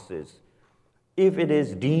it passes. If it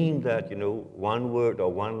is deemed that, you know, one word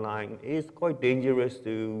or one line is quite dangerous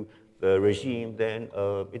to the regime, then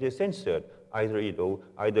it is censored. Either, you know,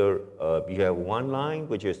 you have one line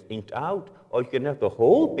which is inked out, or you can have the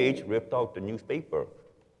whole page ripped out the newspaper,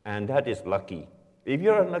 and that is lucky. If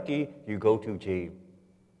you're unlucky, you go to jail.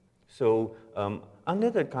 So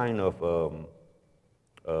under that kind of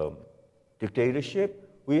dictatorship,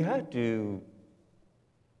 we had to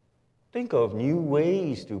think of new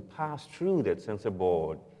ways to pass through that censor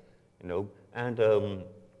board, you know. And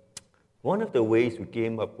one of the ways we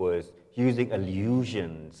came up was using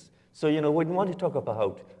allusions. So, you know, when we want to talk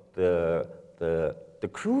about the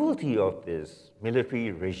cruelty of this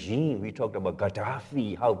military regime, we talked about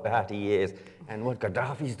Gaddafi, how bad he is, and what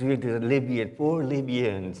Gaddafi is doing to the poor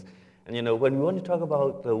Libyans. And when we want to talk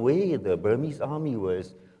about the way the Burmese army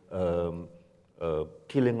was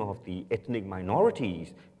killing off the ethnic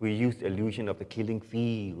minorities, we use the illusion of the killing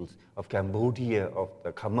fields, of Cambodia, of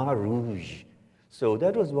the Khmer Rouge. So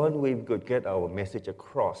that was one way we could get our message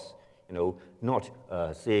across, not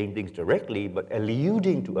saying things directly, but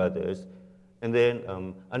alluding to others. And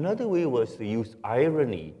then another way was to use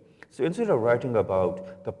irony. So instead of writing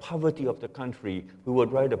about the poverty of the country, we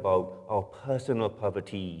would write about our personal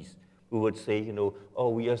poverties. We would say, oh,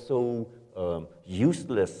 we are so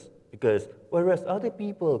useless, because whereas other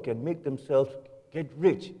people can make themselves get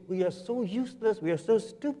rich, we are so useless, we are so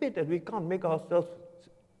stupid that we can't make ourselves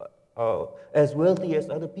as wealthy as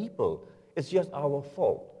other people. It's just our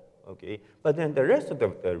fault. Okay, but then the rest of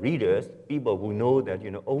the readers, people who know that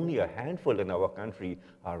only a handful in our country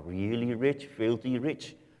are really rich, filthy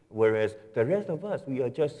rich, whereas the rest of us, we are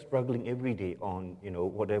just struggling every day on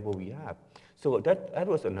whatever we have. So that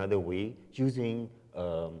was another way, using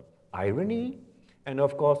irony, and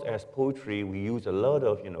of course as poetry we use a lot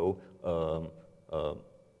of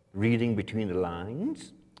reading between the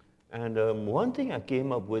lines. And one thing I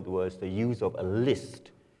came up with was the use of a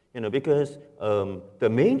list. Because the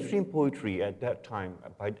mainstream poetry at that time,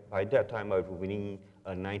 by that time I was reading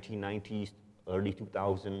 1990s, early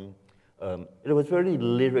 2000s, it was very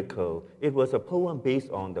lyrical. It was a poem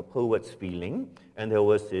based on the poet's feeling, and there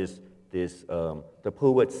was the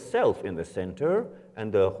poet's self in the center,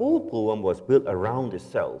 and the whole poem was built around the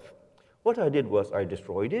self. What I did was I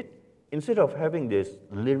destroyed it. Instead of having this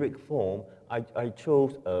lyric form, I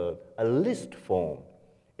chose a list form,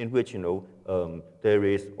 in which there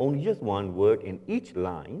is only just one word in each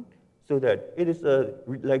line, so that it is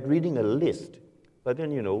like reading a list. But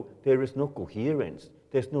then there is no coherence,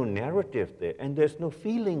 there's no narrative there, and there's no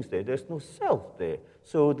feelings there, there's no self there.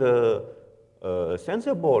 So the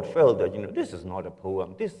censor board felt that this is not a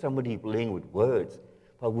poem, this is somebody playing with words.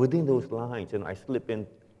 But within those lines, I slip in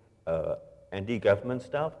anti-government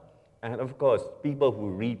stuff, and of course people who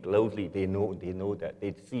read closely, they know that,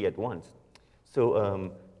 they see at once.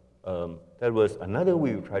 So that was another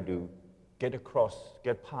way we tried to get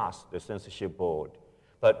past the censorship board.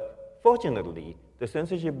 But fortunately, the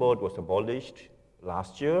censorship board was abolished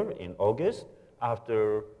last year in August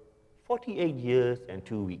after 48 years and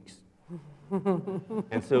 2 weeks.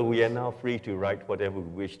 And so we are now free to write whatever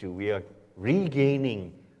we wish to. We are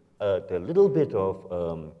regaining the little bit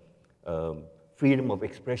of freedom of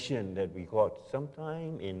expression that we got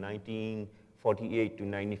sometime in 1948 to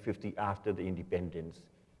 1950 after the independence.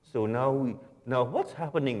 So now what's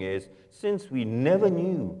happening is, since we never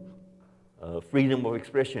knew freedom of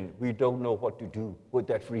expression, we don't know what to do with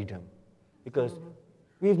that freedom. Because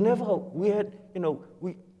we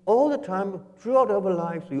all the time, throughout our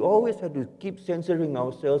lives, we always had to keep censoring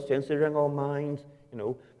ourselves, censoring our minds,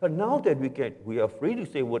 But now that we are free to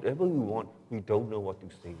say whatever we want, we don't know what to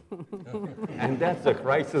say. And that's the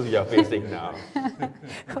crisis we are facing now.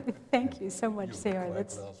 Thank you so much, Sarah.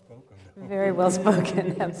 That's well spoken. Very well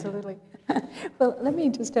spoken, absolutely. Well, let me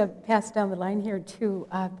just pass down the line here to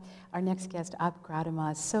our next guest, Ab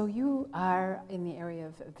Gradamas. So you are in the area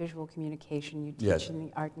of visual communication. You teach Yes. in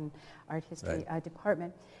the art history Right.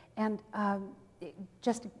 department. And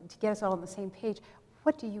just to get us all on the same page,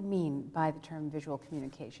 what do you mean by the term visual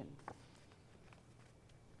communication?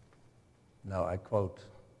 Now I quote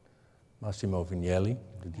Massimo Vignelli,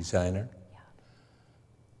 the designer.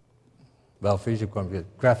 Well,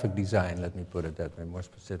 graphic design, let me put it that way, more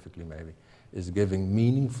specifically maybe, is giving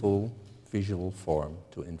meaningful visual form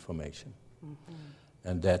to information. Mm-hmm.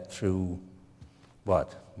 And that through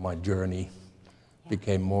my journey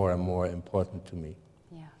became more and more important to me.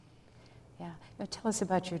 Yeah. Now tell us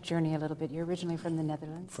about your journey a little bit. You're originally from the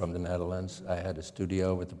Netherlands. From the Netherlands. I had a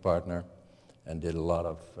studio with a partner and did a lot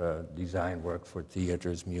of design work for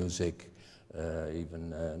theaters, music,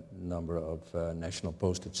 even a number of national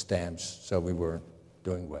postage stamps, so we were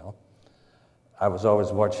doing well. I was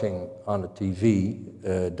always watching on the TV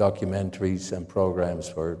documentaries and programs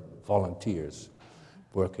for volunteers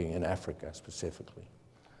working in Africa specifically.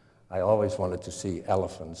 I always wanted to see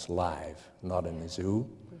elephants live, not in a zoo,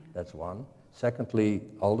 that's one. Secondly,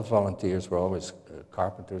 all the volunteers were always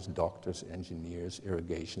carpenters, doctors, engineers,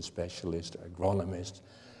 irrigation specialists, agronomists,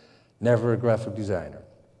 never a graphic designer.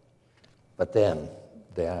 But then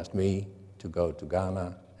they asked me to go to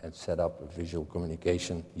Ghana and set up a visual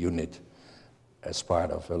communication unit as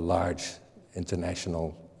part of a large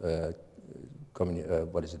international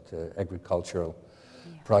agricultural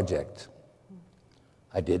project.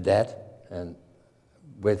 I did that, and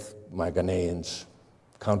with my Ghanaians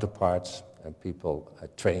counterparts and people, I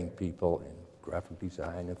trained people in graphic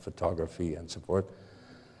design and photography and so forth,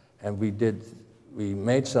 And we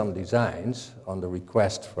made some designs on the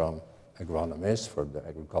request from agronomists for the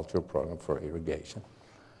agricultural program for irrigation.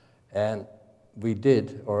 And we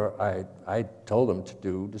did, or I told them to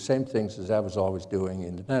do the same things as I was always doing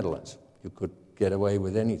in the Netherlands. You could get away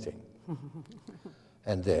with anything.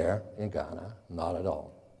 And there, in Ghana, not at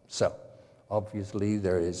all. So, obviously,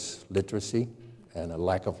 there is literacy and a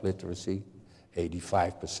lack of literacy.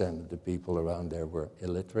 85% of the people around there were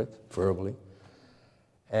illiterate, verbally.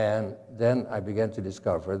 And then I began to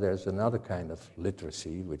discover there's another kind of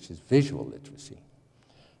literacy, which is visual literacy.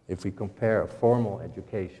 If we compare a formal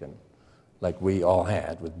education, like we all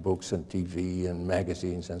had with books and TV and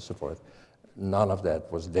magazines and so forth, none of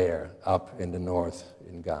that was there up in the north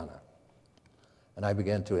in Ghana. And I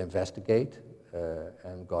began to investigate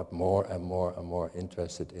and got more and more and more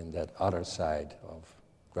interested in that other side of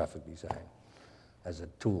graphic design as a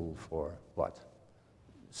tool for what?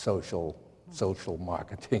 Social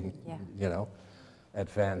marketing, Yeah. you know,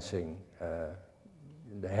 advancing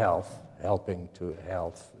the health, helping to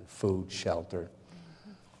health, food, shelter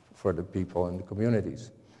for the people in the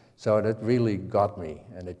communities. So that really got me,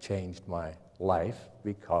 and it changed my life,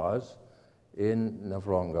 because in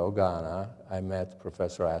Navrongo, Ghana, I met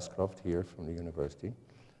Professor Ashcroft here from the university,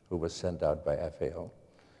 who was sent out by FAO,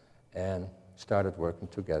 and started working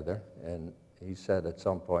together. And he said at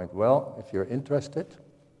some point, well, if you're interested,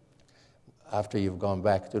 after you've gone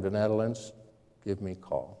back to the Netherlands, give me a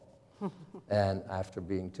call. And after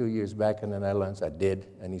being 2 years back in the Netherlands, I did,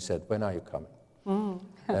 and he said, when are you coming?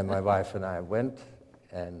 And my wife and I went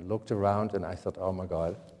and looked around, and I thought, oh my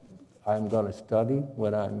God, I'm going to study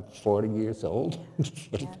when I'm 40 years old.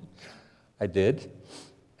 Yeah. I did.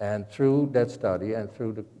 And through that study and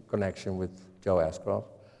through the connection with Joe Ashcroft,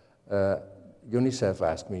 UNICEF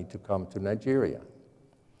asked me to come to Nigeria.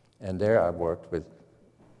 And there I worked with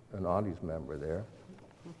an audience member there,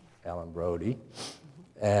 Alan Brody,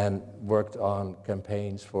 and worked on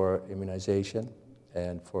campaigns for immunization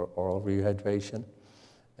and for oral rehydration,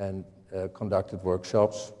 and conducted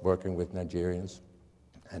workshops working with Nigerians,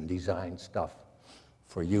 and designed stuff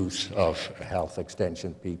for use of health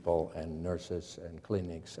extension people and nurses and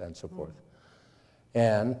clinics and so forth.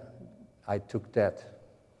 And I took that,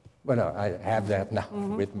 well, no, I have that now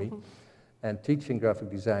with me. And teaching graphic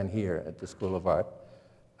design here at the School of Art,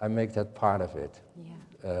 I make that part of it.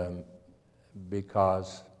 Yeah.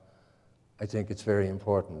 Because I think it's very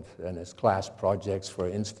important. And as class projects, for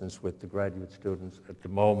instance, with the graduate students, at the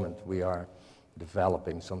moment we are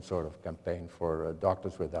developing some sort of campaign for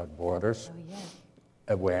Doctors Without Borders. Oh, yeah.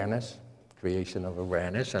 Awareness, creation of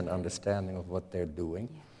awareness and understanding of what they're doing.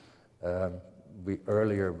 Yeah.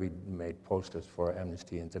 Earlier we made posters for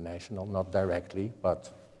Amnesty International, not directly, but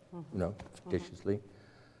you know, fictitiously.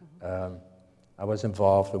 I was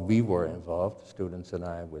involved, or we were involved, students and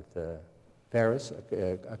I, with Paris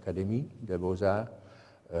Académie des Beaux-Arts,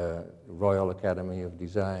 Royal Academy of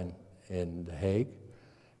Design in The Hague,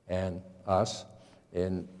 and us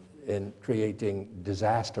in creating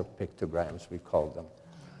disaster pictograms, we called them,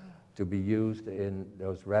 to be used in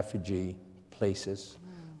those refugee places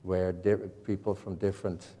where people from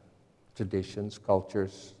different traditions,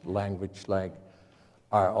 cultures, language,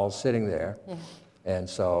 are all sitting there. Yeah. And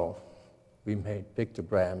so we made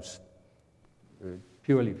pictograms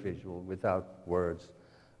purely visual, without words,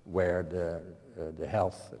 where the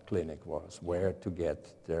health clinic was, where to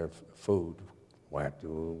get their food,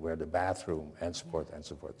 where the bathroom, and so forth and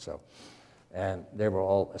so forth. So, and they were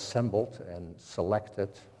all assembled and selected,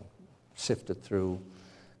 sifted through,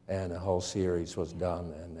 and a whole series was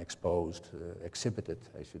done and exposed, exhibited,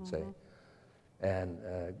 I should say, and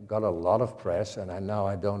got a lot of press. And now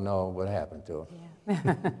I don't know what happened to it.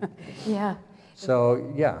 Yeah. Yeah.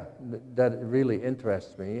 So yeah, that really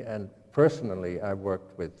interests me. And personally, I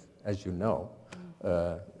worked with, as you know,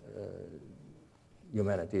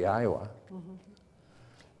 Humanity Iowa.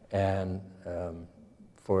 And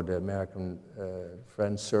for the American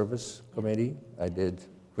Friends Service Committee, I did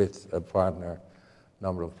with a partner a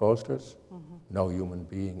number of posters. No human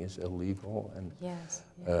being is illegal. And Yes.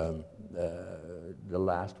 the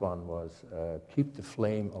last one was Keep the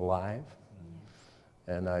Flame Alive.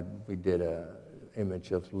 And we did an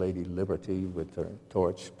image of Lady Liberty with her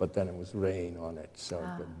torch, but then it was rain on it, so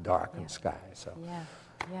the darkened sky. So,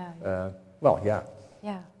 well, yeah.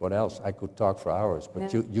 Yeah. What else? I could talk for hours,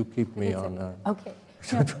 but you keep me on. Okay.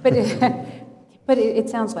 No, but it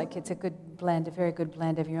sounds like it's a good blend, a very good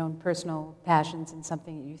blend of your own personal passions and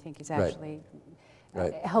something that you think is actually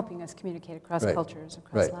helping us communicate across cultures,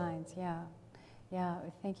 across lines. Yeah. Yeah,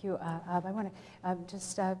 thank you, Ab. I want to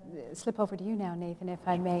just slip over to you now, Nathan, if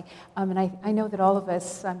I may. And I know that all of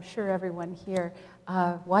us, I'm sure everyone here,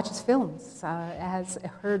 watches films, has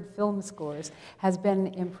heard film scores, has been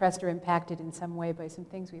impressed or impacted in some way by some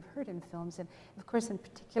things we've heard in films. And of course, in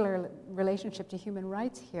particular relationship to human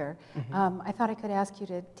rights here, I thought I could ask you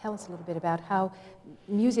to tell us a little bit about how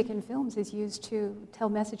music in films is used to tell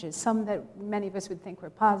messages, some that many of us would think were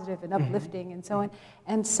positive and uplifting and so on,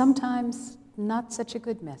 and sometimes not such a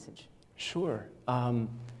good message. Sure.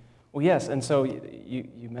 Well, yes, and so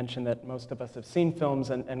you mentioned that most of us have seen films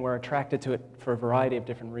and we're attracted to it for a variety of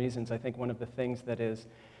different reasons. I think one of the things that is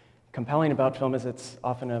compelling about film is it's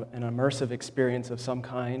often an immersive experience of some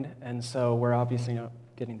kind, and so we're obviously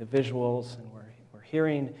getting the visuals and we're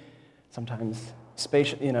hearing, sometimes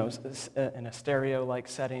spatial, in a stereo-like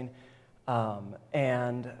setting,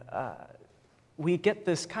 and we get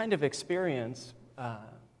this kind of experience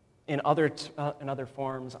in other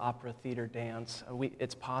forms, opera, theater, dance.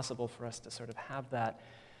 It's possible for us to sort of have that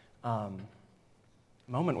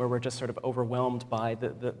moment where we're just sort of overwhelmed by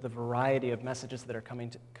the variety of messages that are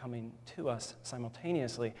coming to us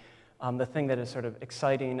simultaneously. The thing that is sort of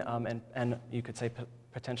exciting and you could say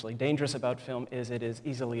potentially dangerous about film is it is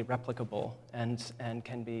easily replicable and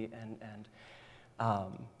can be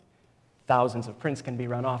thousands of prints can be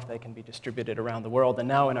run off, they can be distributed around the world. And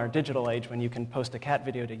now in our digital age, when you can post a cat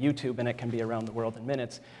video to YouTube and it can be around the world in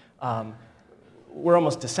minutes, we're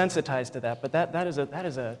almost desensitized to that. But that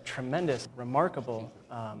is a tremendous, remarkable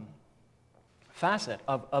facet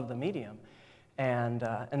of the medium. And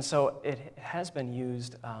so it has been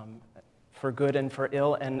used for good and for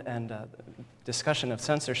ill, and discussion of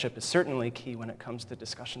censorship is certainly key when it comes to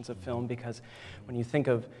discussions of film, because when you think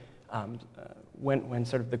of when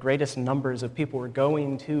sort of the greatest numbers of people were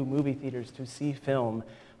going to movie theaters to see film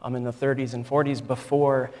in the 30s and 40s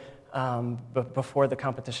before the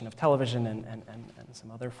competition of television and some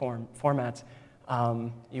other formats.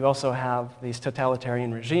 You also have these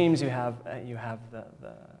totalitarian regimes. You have the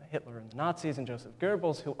Hitler and the Nazis and Joseph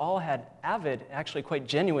Goebbels, who all had avid, actually quite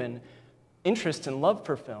genuine interest and love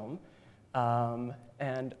for film.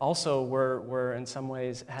 And also were in some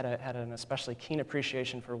ways had an especially keen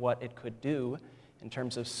appreciation for what it could do in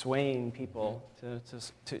terms of swaying people to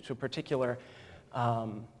a particular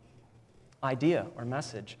idea or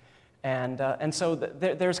message. And so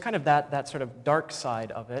there's kind of that sort of dark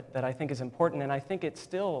side of it that I think is important, and I think it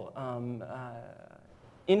still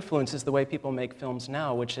influences the way people make films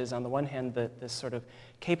now, which is on the one hand this sort of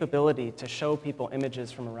capability to show people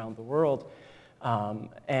images from around the world,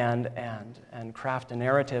 and craft a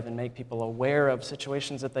narrative and make people aware of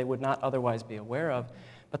situations that they would not otherwise be aware of.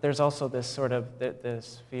 But there's also this sort of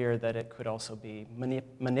this fear that it could also be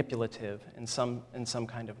manipulative in some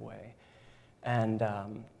kind of way, and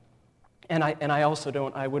I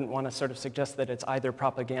wouldn't want to sort of suggest that it's either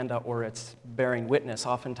propaganda or it's bearing witness.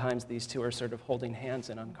 Oftentimes these two are sort of holding hands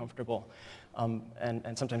in uncomfortable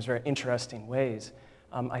and sometimes very interesting ways.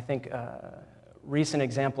 I think recent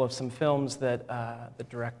example of some films that the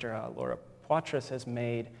director Laura Poitras has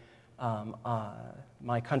made,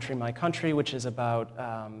 My Country, which is about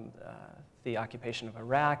the occupation of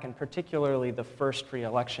Iraq, and particularly the first free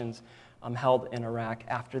elections held in Iraq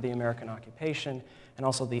after the American occupation, and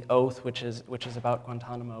also The Oath, which is about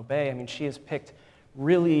Guantanamo Bay. I mean, she has picked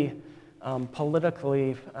really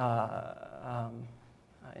politically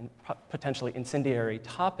potentially incendiary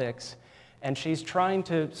topics, and she's trying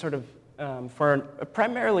to sort of for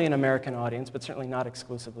primarily an American audience, but certainly not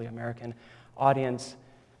exclusively American audience,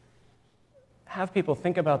 have people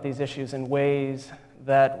think about these issues in ways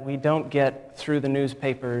that we don't get through the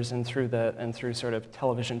newspapers and through sort of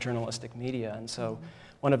television journalistic media. And so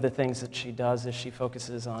one of the things that she does is she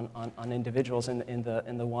focuses on individuals. In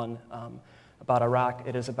the one about Iraq,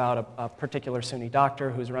 it is about a particular Sunni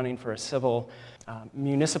doctor who's running for a civil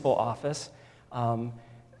municipal office.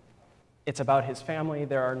 It's about his family.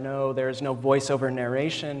 There is no voiceover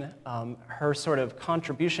narration. Her sort of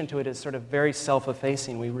contribution to it is sort of very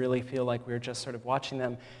self-effacing. We really feel like we're just sort of watching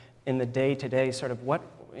them in the day-to-day sort of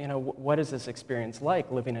what is this experience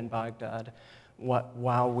like living in Baghdad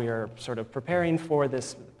while we're sort of preparing for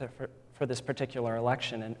this particular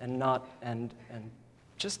election, and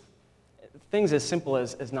just things as simple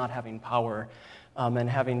as not having power. And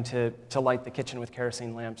having to light the kitchen with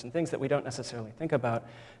kerosene lamps and things that we don't necessarily think about.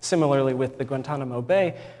 Similarly, with the Guantanamo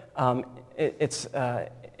Bay,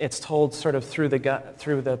 it's told sort of through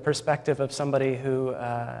the perspective of somebody who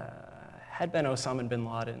had been Osama bin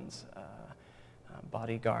Laden's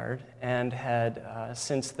bodyguard and had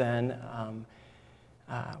since then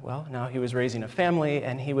well, now he was raising a family,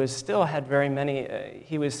 and he was still had very many,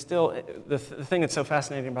 he was still, the thing that's so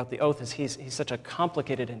fascinating about the oath is he's such a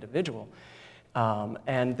complicated individual,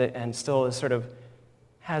 and still is sort of,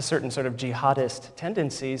 has certain sort of jihadist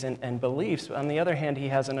tendencies and beliefs. On the other hand, he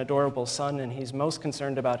has an adorable son, and he's most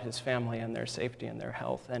concerned about his family and their safety and their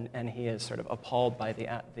health, and he is sort of appalled by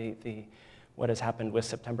the what has happened with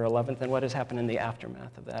September 11th and what has happened in the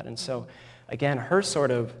aftermath of that. And so, again, her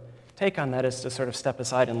sort of take on that is to sort of step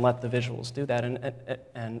aside and let the visuals do that,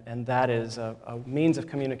 and that is a means of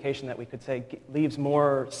communication that we could say leaves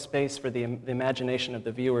more space for the imagination of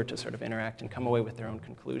the viewer to sort of interact and come away with their own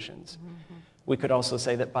conclusions. Mm-hmm. We could also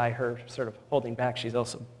say that by her sort of holding back, she's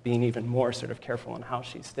also being even more sort of careful in how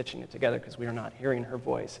she's stitching it together, because we are not hearing her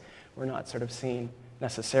voice. We're not sort of seeing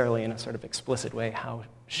necessarily in a sort of explicit way how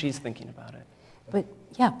she's thinking about it. But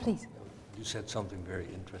yeah, please. You said something very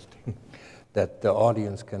interesting, that the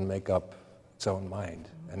audience can make up its own mind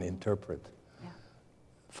and interpret. Yeah.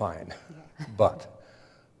 Fine. Yeah. But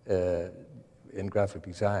in graphic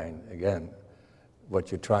design, again,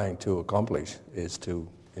 what you're trying to accomplish is to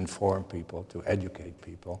inform people, to educate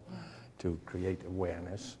people, to create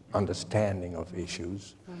awareness, understanding of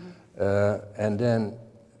issues, and then,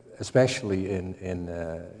 especially in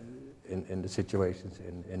the situations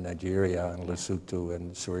in Nigeria and Lesotho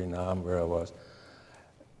and Suriname, where I was,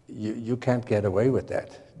 you can't get away with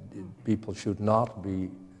that. People should not be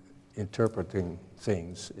interpreting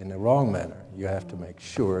things in a wrong manner. You have to make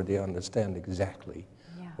sure they understand exactly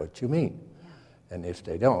what you mean. Yeah. And if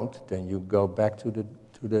they don't, then you go back to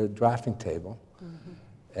the drafting table,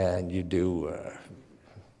 and you do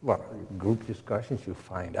group discussions. You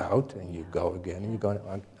find out, and you go again, and you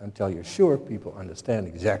go until you're sure people understand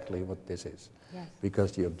exactly what this is. Yes.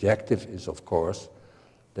 Because the objective is, of course,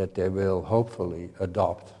 that they will hopefully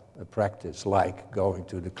adopt a practice like going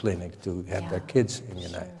to the clinic to have their kids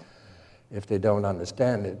immunized. If they don't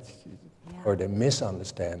understand it, or they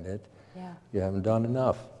misunderstand it, you haven't done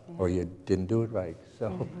enough, or you didn't do it right.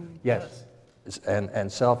 So, yes.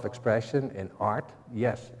 And self-expression in art,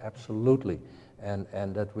 yes, absolutely. And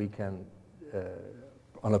that we can,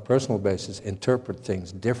 on a personal basis, interpret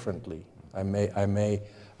things differently. I may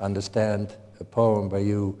understand a poem by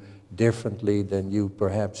you differently than you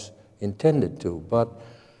perhaps intended to, but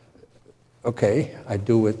okay, I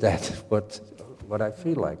do with that what I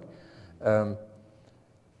feel like.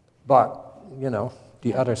 But, you know,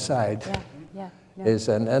 the other side is,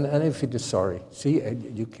 and if you're sorry, see,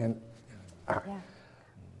 you can.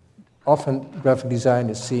 Often graphic design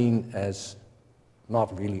is seen as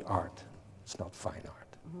not really art. It's not fine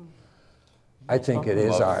art. I think it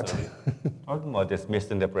is art. Talking about this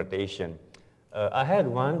misinterpretation, I had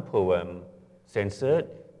one poem censored.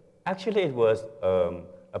 Actually, it was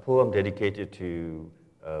a poem dedicated to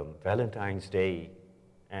Valentine's Day.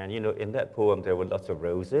 And, you know, in that poem, there were lots of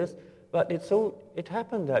roses. But it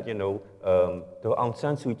happened that, you know, the Aung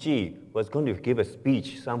San Suu Kyi was going to give a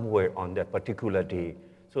speech somewhere on that particular day.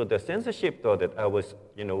 So the censorship thought that I was,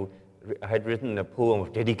 you know, I had written a poem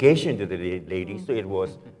of dedication to the lady, so it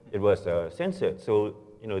was censored. So,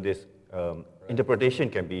 you know, this interpretation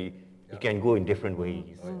can go in different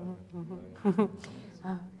ways.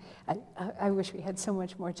 I wish we had so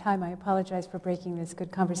much more time. I apologize for breaking this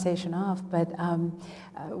good conversation off, but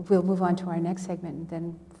we'll move on to our next segment and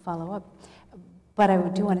then follow up. But I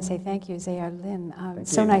do want to say thank you, Zayar Lin.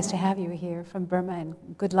 It's so nice to have you here from Burma, and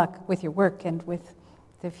good luck with your work and with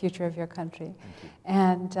the future of your country.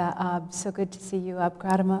 And so good to see you,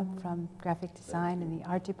 Gradama from Graphic Design in the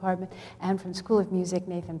Art Department, and from School of Music,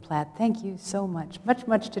 Nathan Platt. Thank you so much.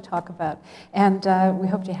 Much to talk about. And we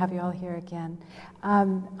hope to have you all here again.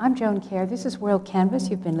 I'm Joan Kerr. This is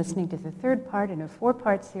WorldCanvass. You've been listening to the third part in a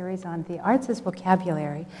 4-part series on the arts as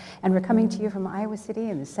vocabulary. And we're coming to you from Iowa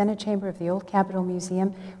City in the Senate Chamber of the Old Capitol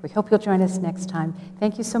Museum. We hope you'll join us next time.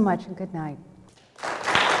 Thank you so much, and good night.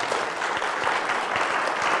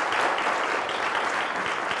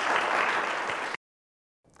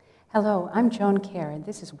 Hello, I'm Joan Kerr, and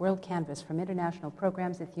this is WorldCanvass from International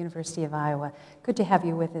Programs at the University of Iowa. Good to have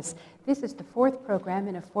you with us. This is the 4th program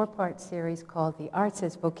in a 4-part series called The Arts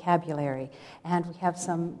as Vocabulary. And we have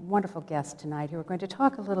some wonderful guests tonight who are going to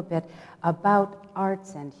talk a little bit about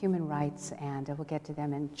arts and human rights, and we'll get to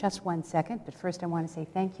them in just one second. But first I want to say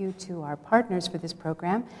thank you to our partners for this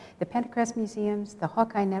program, the Pentacrest Museums, the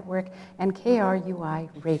Hawkeye Network, and KRUI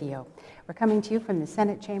Radio. We're coming to you from the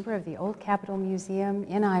Senate Chamber of the Old Capitol Museum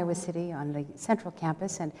in Iowa City on the Central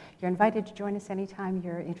Campus, and you're invited to join us anytime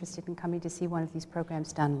you're interested in coming to see one of these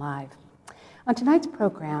programs done live. On tonight's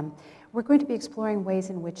program, We're going to be exploring ways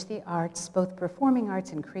in which the arts, both performing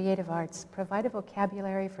arts and creative arts, provide a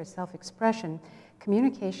vocabulary for self-expression,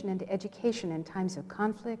 communication, and education in times of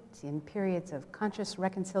conflict, in periods of conscious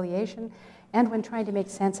reconciliation, and when trying to make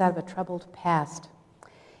sense out of a troubled past.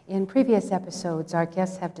 In previous episodes, our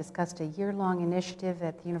guests have discussed a year-long initiative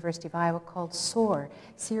at the University of Iowa called SOAR,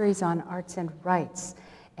 Series on Arts and Rights.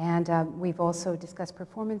 And we've also discussed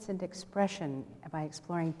performance and expression by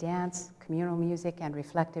exploring dance, communal music, and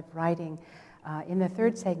reflective writing. In the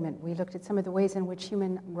third segment, we looked at some of the ways in which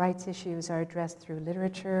human rights issues are addressed through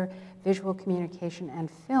literature, visual communication, and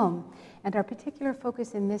film. And our particular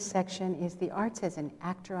focus in this section is the arts as an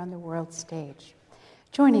actor on the world stage.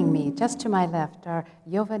 Joining me, just to my left, are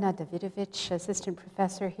Jovana Davidovic, assistant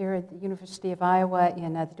professor here at the University of Iowa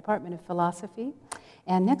in the Department of Philosophy.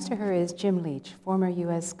 And next to her is Jim Leach, former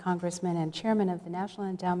U.S. Congressman and chairman of the National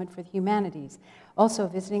Endowment for the Humanities, also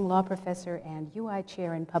visiting law professor and UI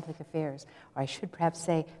chair in public affairs, or I should perhaps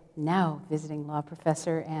say now visiting law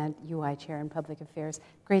professor and UI chair in public affairs.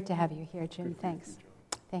 Great to have you here, Jim. Thanks.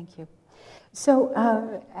 Thank you. So,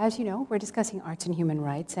 as you know, we're discussing arts and human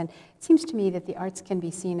rights, and it seems to me that the arts can be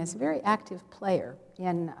seen as a very active player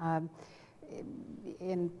in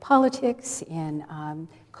politics, in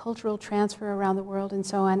cultural transfer around the world, and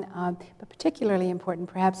so on, but particularly important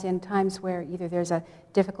perhaps in times where either there's a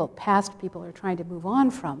difficult past people are trying to move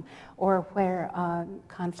on from, or where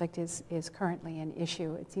conflict is currently an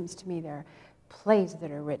issue. It seems to me there are plays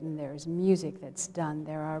that are written, there's music that's done,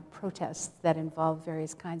 there are protests that involve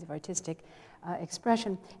various kinds of artistic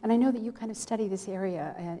expression. And I know that you kind of study this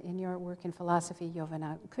area in your work in philosophy,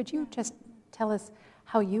 Jovana. Could you just tell us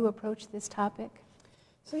how you approach this topic?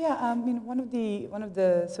 So yeah, I mean, one of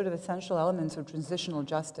the sort of essential elements of transitional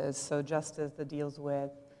justice, so justice that deals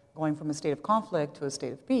with going from a state of conflict to a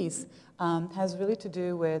state of peace, has really to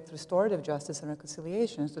do with restorative justice and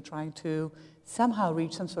reconciliation, so trying to somehow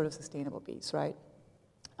reach some sort of sustainable peace, right?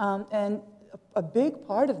 And a big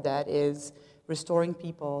part of that is restoring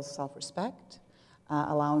people's self-respect,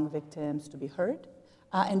 allowing victims to be heard,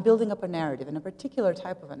 and building up a narrative, and a particular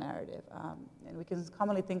type of a narrative. And we can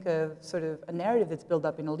commonly think of sort of a narrative that's built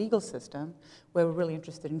up in a legal system where we're really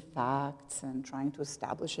interested in facts and trying to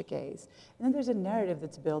establish a case. And then there's a narrative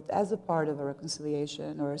that's built as a part of a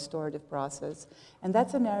reconciliation or a restorative process. And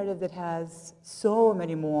that's a narrative that has so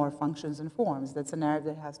many more functions and forms. That's a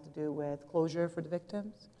narrative that has to do with closure for the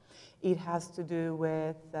victims. It has to do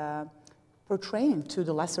with portraying to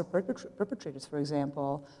the lesser perpetrators, for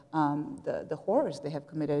example, the horrors they have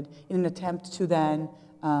committed in an attempt to then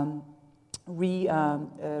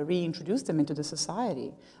reintroduce them into the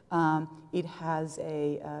society. It has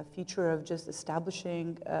a feature of just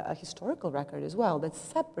establishing a historical record as well that's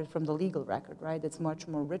separate from the legal record, right? That's much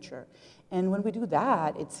more richer. And when we do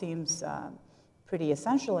that, it seems pretty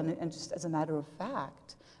essential, and just as a matter of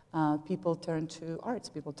fact, people turn to arts,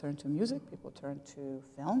 people turn to music, people turn to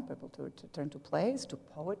film, people turn to plays, to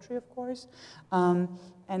poetry, of course. And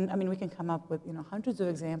I mean, we can come up with hundreds of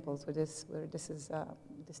examples where this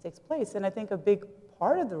takes place. And I think a big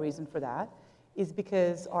part of the reason for that is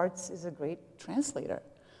because arts is a great translator.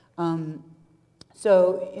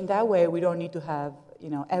 So in that way, we don't need to have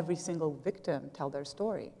every single victim tell their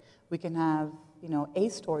story. We can have a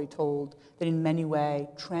story told that in many ways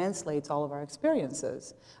translates all of our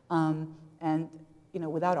experiences. And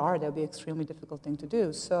without art, that would be an extremely difficult thing to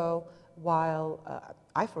do. So while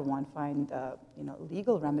I, for one, find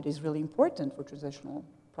legal remedies really important for transitional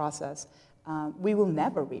process, we will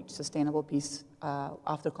never reach sustainable peace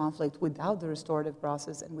after conflict without the restorative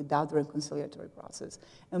process and without the reconciliatory process.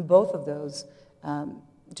 And both of those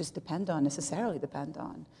just necessarily depend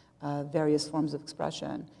on various forms of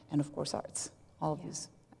expression and, of course, arts. All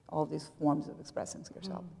of these forms of expressing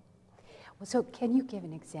yourself. Well, so can you give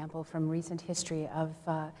an example from recent history of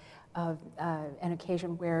an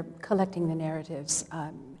occasion where collecting the narratives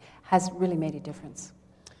has really made a difference?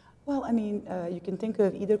 Well, I mean, you can think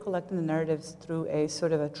of either collecting the narratives through a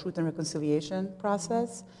sort of a truth and reconciliation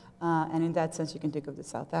process, and in that sense, you can think of the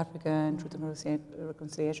South African Truth and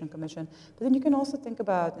Reconciliation Commission. But then you can also think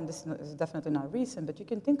about, and this is definitely not recent, but you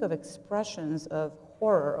can think of expressions of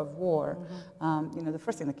horror of war. The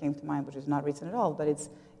first thing that came to mind, which is not recent at all, but it's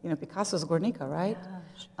Picasso's Guernica, right?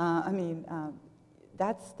 I mean,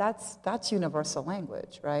 that's universal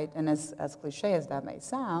language, right? And as cliche as that may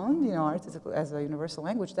sound, art as a universal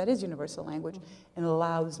language, that is universal language, and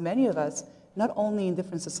allows many of us, not only in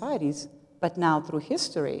different societies, but now through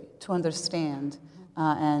history, to understand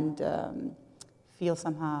and feel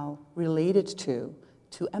somehow related to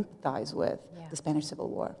empathize with the Spanish Civil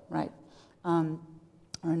War, right?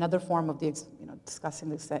 Or another form of discussing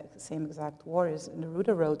the same exact war is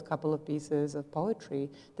Neruda wrote a couple of pieces of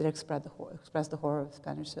poetry that express the horror of the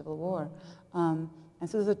Spanish Civil War. And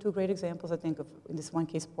so those are two great examples, I think, of, in this one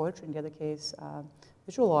case, poetry, in the other case,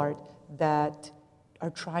 visual art, that are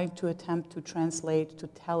trying to attempt to translate, to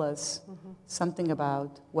tell us something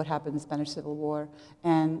about what happened in the Spanish Civil War.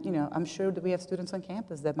 And I'm sure that we have students on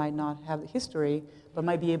campus that might not have the history, but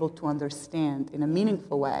might be able to understand in a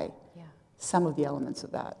meaningful way some of the elements of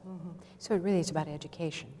that. So it really is about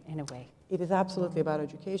education, in a way. It is absolutely about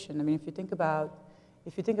education. I mean, if you think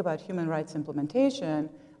about human rights implementation,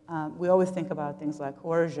 we always think about things like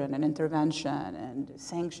coercion and intervention and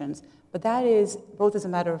sanctions, but that is, both as a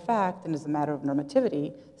matter of fact and as a matter of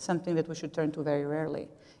normativity, something that we should turn to very rarely.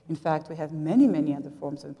 In fact, we have many, many other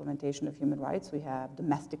forms of implementation of human rights. We have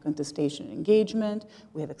domestic contestation and engagement.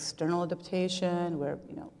 We have external adaptation, where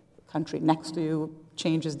the country next to you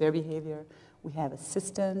changes their behavior. We have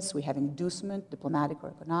assistance. We have inducement, diplomatic or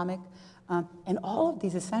economic. And all of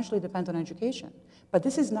these essentially depend on education. But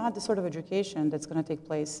this is not the sort of education that's going to take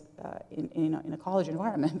place in a college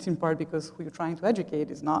environment, in part because who you're trying to educate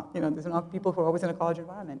is not, there's not people who are always in a college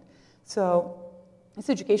environment. So this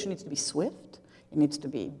education needs to be swift, it needs to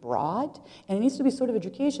be broad, and it needs to be sort of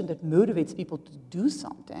education that motivates people to do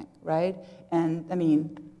something, right? And I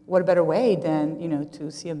mean, what a better way than, to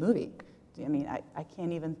see a movie? I mean, I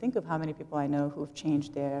can't even think of how many people I know who have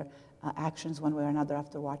changed their actions one way or another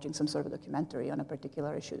after watching some sort of documentary on a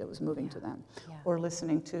particular issue that was moving to them. Or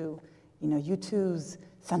listening to, U2's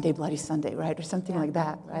Sunday Bloody Sunday, right? Or something like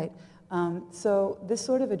that, right? So this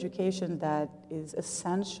sort of education that is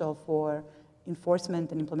essential for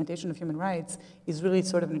enforcement and implementation of human rights is really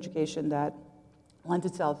sort of an education that lends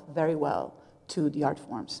itself very well to the art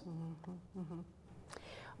forms.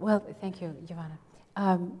 Well, thank you, Giovanna.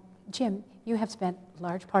 Jim, you have spent a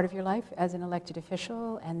large part of your life as an elected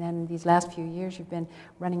official, and then these last few years you've been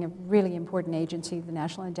running a really important agency, the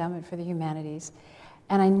National Endowment for the Humanities.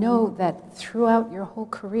 And I know that throughout your whole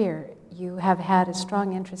career, you have had a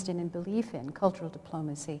strong interest in and belief in cultural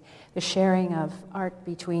diplomacy, the sharing of art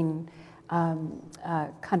between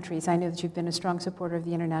countries. I know that you've been a strong supporter of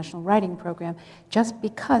the International Writing Program just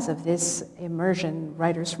because of this immersion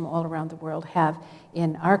writers from all around the world have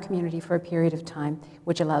in our community for a period of time,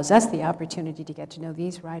 which allows us the opportunity to get to know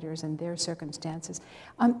these writers and their circumstances.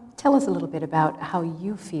 Tell us a little bit about how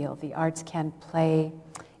you feel the arts can play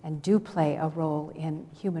and do play a role in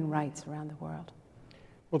human rights around the world.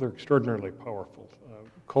 Well, they're extraordinarily powerful.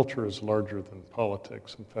 Culture is larger than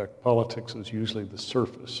politics. In fact, politics is usually the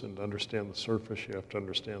surface, and to understand the surface, you have to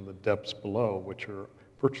understand the depths below, which are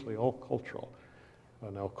virtually all cultural.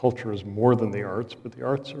 Now, culture is more than the arts, but the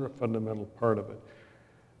arts are a fundamental part of it.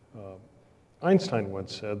 Einstein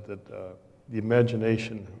once said that the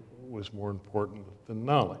imagination was more important than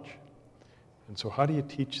knowledge. And so how do you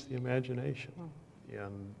teach the imagination?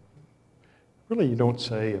 And really, you don't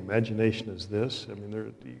say imagination is this. I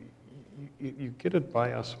mean, you get it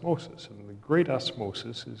by osmosis. And the great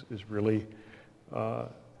osmosis is really,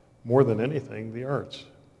 more than anything, the arts.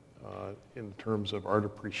 In terms of art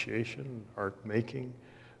appreciation, art making,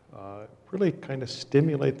 really kind of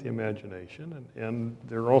stimulate the imagination. And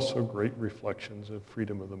they're also great reflections of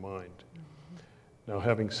freedom of the mind. Now,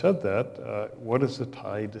 having said that, what is the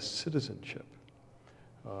tie to citizenship?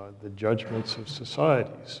 The judgments of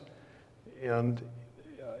societies. And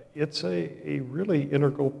it's a really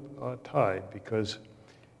integral tie, because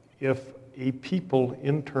if a people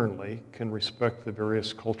internally can respect the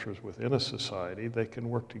various cultures within a society, they can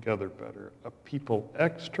work together better. A people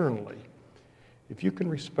externally, if you can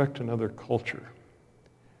respect another culture,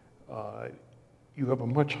 you have a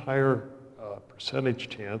much higher percentage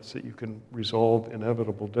chance that you can resolve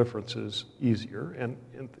inevitable differences easier.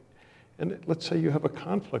 And let's say you have a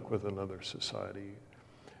conflict with another society.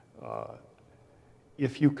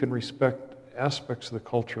 If you can respect aspects of the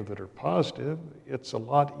culture that are positive, it's a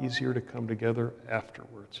lot easier to come together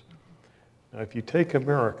afterwards. Now, if you take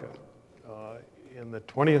America, in the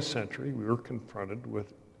 20th century, we were confronted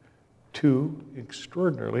with two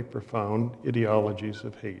extraordinarily profound ideologies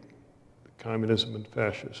of hate, communism and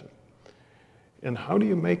fascism. And how do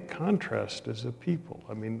you make contrast as a people?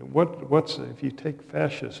 I mean, if you take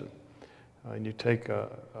fascism, and you take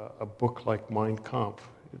a book like Mein Kampf,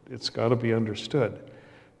 it's got to be understood.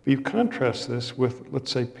 But you contrast this with, let's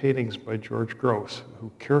say, paintings by George Grosz,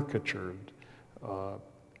 who caricatured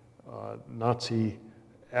Nazi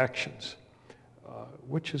actions.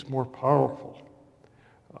 Which is more powerful?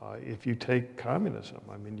 If you take communism,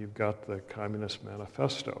 I mean, you've got the Communist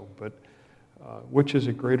Manifesto, but which is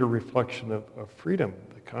a greater reflection of freedom,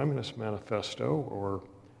 the Communist Manifesto or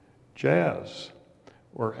jazz?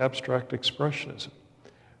 or abstract expressionism,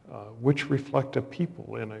 which reflect a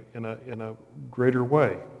people in a greater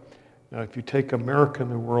way. Now, if you take America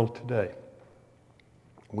and the world today,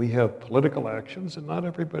 we have political actions that not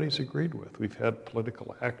everybody's agreed with. We've had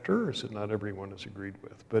political actors that not everyone has agreed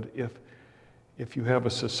with. But if you have a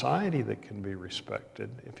society that can be respected,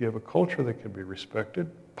 if you have a culture that can be respected,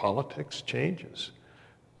 politics changes.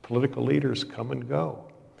 Political leaders come and go.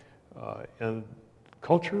 And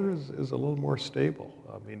culture is a little more stable.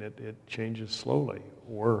 I mean, it changes slowly,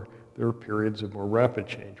 or there are periods of more rapid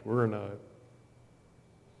change. We're in a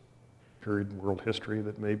period in world history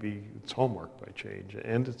that maybe it's hallmarked by change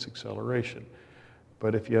and its acceleration.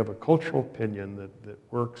 But if you have a cultural opinion that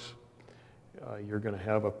works, you're going to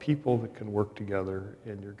have a people that can work together,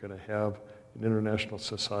 and you're going to have an international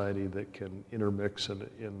society that can intermix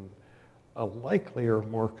in a likelier,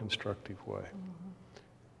 more constructive way.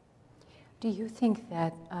 Do you think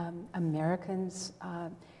that Americans,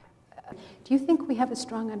 do you think we have a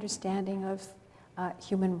strong understanding of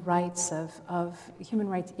human rights, of human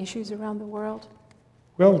rights issues around the world?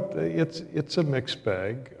 Well, it's a mixed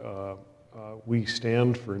bag. We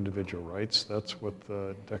stand for individual rights. That's what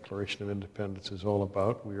the Declaration of Independence is all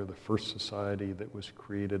about. We are the first society that was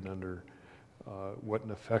created under what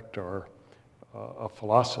in effect are a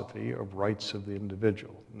philosophy of rights of the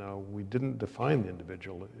individual. Now, we didn't define the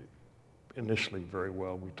individual initially very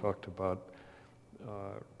well. We talked about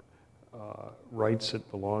rights that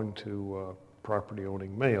belong to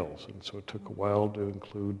property-owning males, and so it took a while to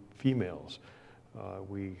include females.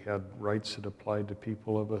 We had rights that applied to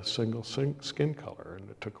people of a single skin color, and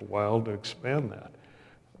it took a while to expand that.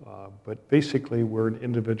 But basically, we're an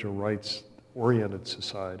individual rights-oriented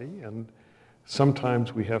society, and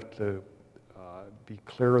sometimes we have to be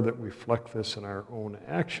clear that we reflect this in our own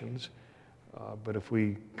actions. But if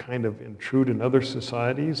we kind of intrude in other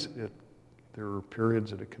societies, there are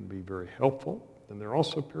periods that it can be very helpful, and there are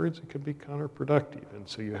also periods that can be counterproductive. And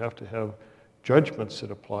so you have to have judgments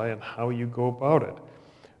that apply on how you go about it.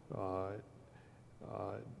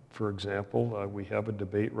 For example, we have a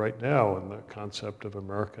debate right now on the concept of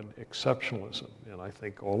American exceptionalism. And I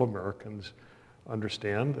think all Americans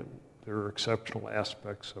understand that there are exceptional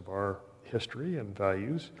aspects of our history and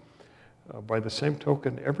values. By the same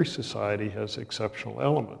token, every society has exceptional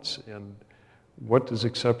elements. And what does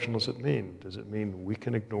exceptionalism mean? Does it mean we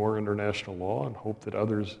can ignore international law and hope that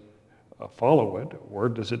others follow it? Or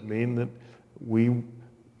does it mean that we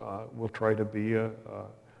will try to be a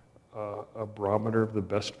barometer of the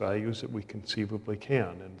best values that we conceivably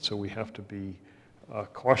can? And so we have to be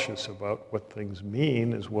cautious about what things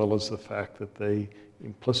mean, as well as the fact that they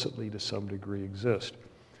implicitly, to some degree, exist.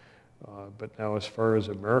 But now, as far as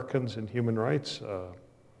Americans and human rights,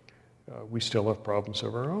 we still have problems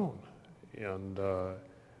of our own. And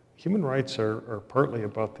human rights are partly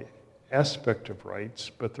about the aspect of rights,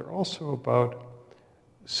 but they're also about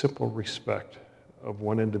simple respect of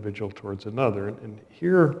one individual towards another. And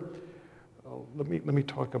here, let me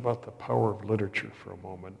talk about the power of literature for a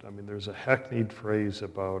moment. I mean, there's a hackneyed phrase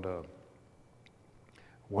about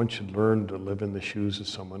one should learn to live in the shoes of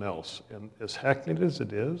someone else. And as hackneyed as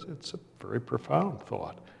it is, it's a very profound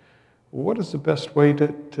thought. What is the best way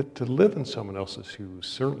to live in someone else's shoes?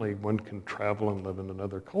 Certainly one can travel and live in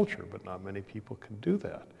another culture, but not many people can do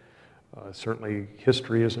that. Certainly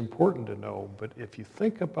history is important to know, but if you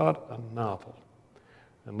think about a novel,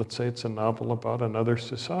 and let's say it's a novel about another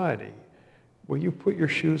society, well, you put your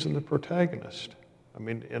shoes in the protagonist. I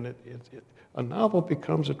mean, and a novel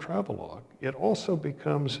becomes a travelogue. It also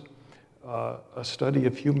becomes a study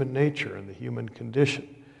of human nature and the human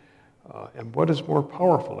condition. And what is more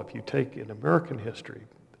powerful? If you take in American history,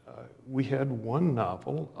 we had one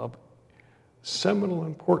novel of seminal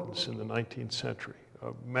importance in the 19th century,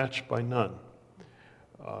 matched by none.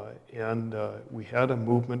 And we had a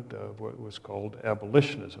movement of what was called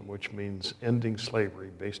abolitionism, which means ending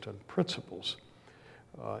slavery based on principles.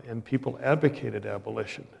 And people advocated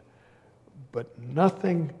abolition. But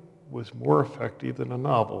nothing was more effective than a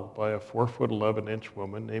novel by a 4'11"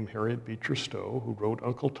 woman named Harriet Beecher Stowe, who wrote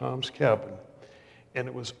Uncle Tom's Cabin. And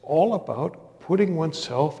it was all about putting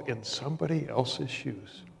oneself in somebody else's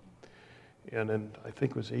shoes. And in, I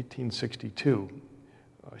think it was 1862,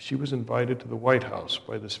 she was invited to the White House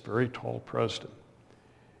by this very tall president.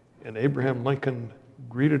 And Abraham Lincoln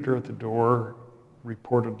greeted her at the door,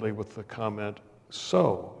 reportedly with the comment,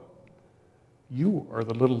 "So, you are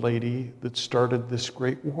the little lady that started this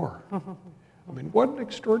great war." I mean, what an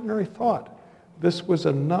extraordinary thought. This was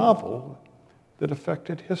a novel that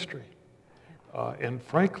affected history. And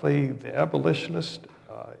frankly, the abolitionist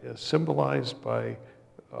is symbolized by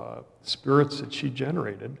spirits that she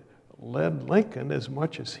generated, led Lincoln as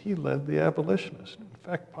much as he led the abolitionists. In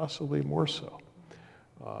fact, possibly more so.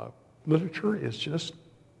 Literature is just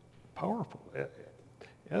powerful,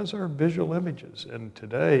 as are visual images. And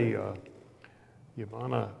today,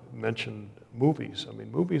 Ivana mentioned movies. I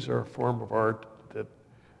mean, movies are a form of art that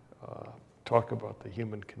talk about the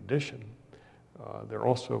human condition. They're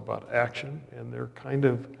also about action, and they're kind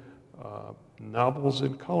of novels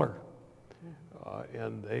in color.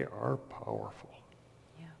 And they are powerful.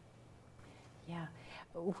 Yeah.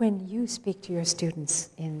 When you speak to your students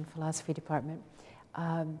in philosophy department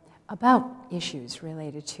about issues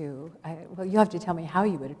related to, well, you have to tell me how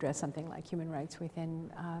you would address something like human rights within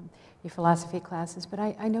your philosophy classes, but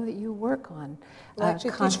I know that you work on Well, I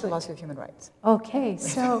actually teach conflict. philosophy of human rights. Okay,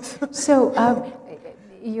 so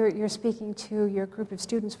you're speaking to your group of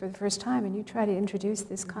students for the first time, and you try to introduce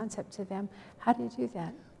this concept to them. How do you do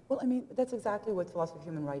that? Well, I mean, that's exactly what philosophy of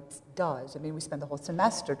human rights does. I mean, we spend the whole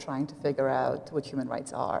semester trying to figure out what human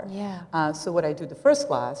rights are. Yeah. So what I do the first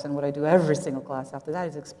class, and what I do every single class after that,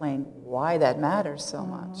 is explain why that matters so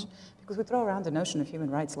much. Because we throw around the notion of human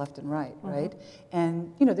rights left and right, right?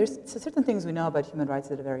 And, you know, there's certain things we know about human rights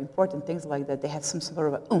that are very important. Things like that they have some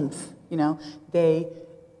sort of a oomph, you know? They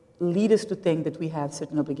lead us to think that we have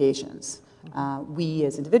certain obligations. We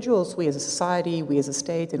as individuals, we as a society, we as a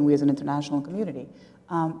state, and we as an international community.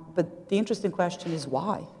 But the interesting question is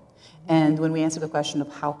why? And when we answer the question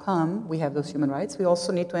of how come we have those human rights, we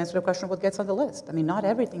also need to answer the question of what gets on the list. I mean, not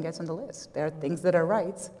everything gets on the list. There are things that are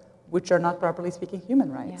rights, which are not properly speaking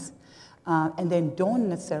human rights. And then don't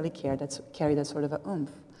necessarily carry that sort of a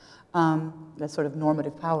oomph, that sort of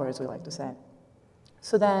normative power, as we like to say.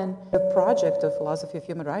 So then the project of philosophy of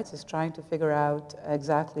human rights is trying to figure out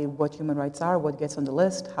exactly what human rights are, what gets on the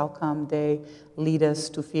list, how come they lead us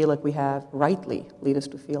to feel like we have, rightly lead us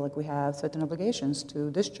to feel like we have certain obligations to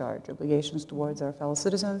discharge, obligations towards our fellow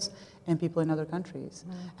citizens and people in other countries.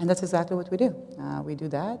 And that's exactly what we do. We do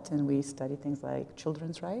that, and we study things like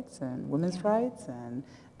children's rights and women's rights and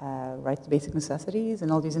rights to basic necessities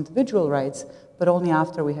and all these individual rights, but only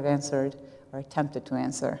after we have answered or attempted to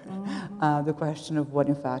answer the question of what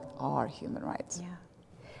in fact are human rights. Yeah.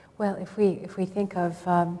 Well, if we think of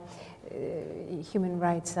human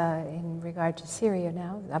rights in regard to Syria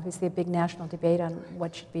now, obviously a big national debate on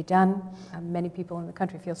what should be done. Many people in the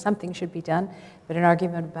country feel something should be done, but an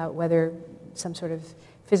argument about whether some sort of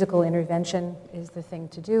physical intervention is the thing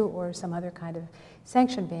to do or some other kind of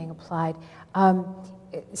sanction being applied.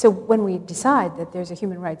 So when we decide that there's a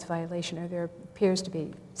human rights violation or there appears to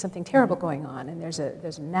be something terrible going on and there's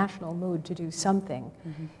a national mood to do something,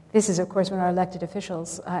 this is, of course, when our elected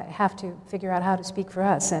officials have to figure out how to speak for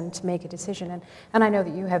us and to make a decision. And I know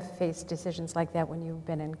that you have faced decisions like that when you've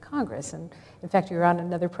been in Congress. And in fact, you were on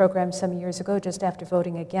another program some years ago just after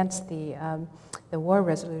voting against the war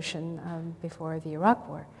resolution before the Iraq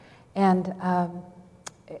War. And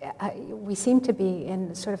we seem to be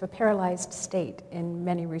in sort of a paralyzed state in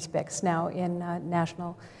many respects now in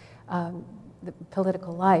national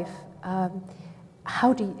political life. How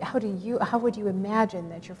would you imagine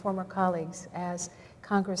that your former colleagues as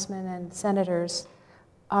congressmen and senators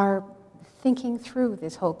are thinking through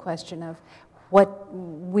this whole question of what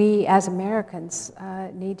we as Americans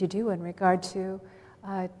need to do in regard to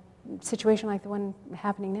a situation like the one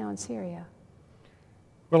happening now in Syria?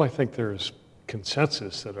 Well, I think there's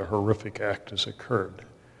consensus that a horrific act has occurred.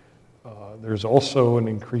 There's also an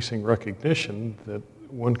increasing recognition that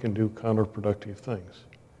one can do counterproductive things.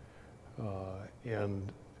 And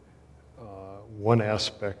one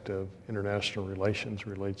aspect of international relations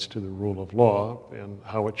relates to the rule of law and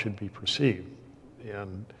how it should be perceived.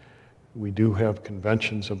 And we do have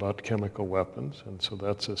conventions about chemical weapons, and so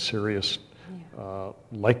that's a serious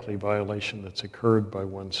likely violation that's occurred by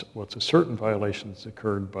what's a certain violation that's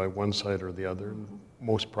occurred by one side or the other,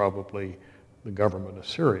 most probably the government of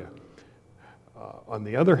Syria. On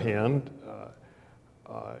the other hand,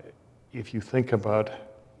 if you think about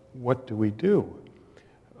what do we do,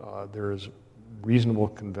 there is reasonable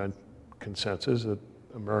consensus that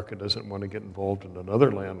America doesn't want to get involved in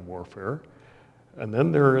another land warfare. And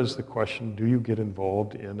then there is the question, do you get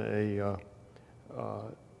involved in a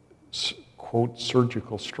quote,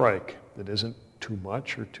 surgical strike that isn't too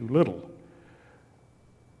much or too little?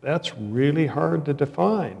 That's really hard to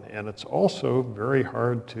define, and it's also very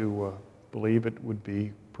hard to believe it would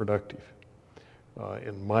be productive,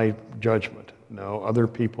 in my judgment. Now, other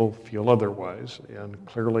people feel otherwise, and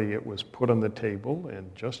clearly it was put on the table,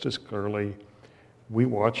 and just as clearly, we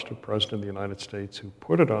watched a president of the United States who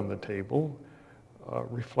put it on the table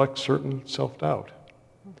reflect certain self-doubt.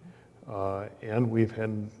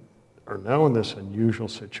 And are now in this unusual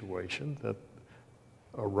situation that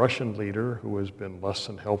a Russian leader who has been less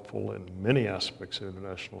than helpful in many aspects of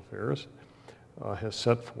international affairs, has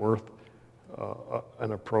set forth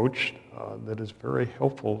an approach that is very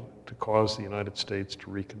helpful to cause the United States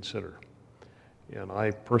to reconsider. And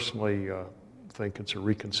I personally think it's a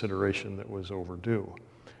reconsideration that was overdue.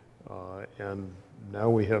 And now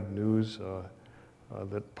we have news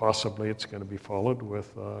that possibly it's going to be followed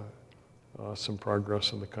with some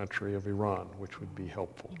progress in the country of Iran, which would be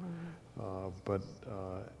helpful. But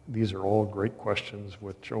these are all great questions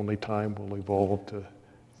which only time will evolve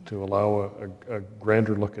to allow a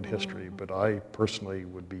grander look at history. But I personally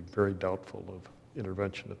would be very doubtful of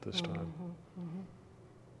intervention at this time.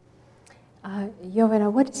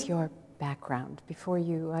 Jovana, what is your background? Before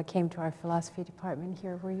you came to our philosophy department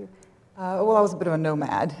here, were you? Well, I was a bit of a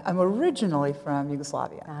nomad. I'm originally from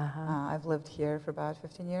Yugoslavia. I've lived here for about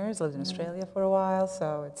 15 years, lived in Australia for a while,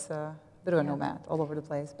 so it's a bit of a nomad all over the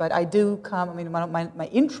place. But I do come, I mean, my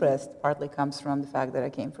interest partly comes from the fact that I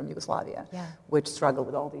came from Yugoslavia, which struggled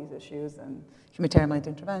with all these issues and humanitarian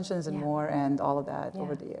interventions and war and all of that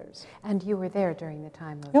over the years. And you were there during the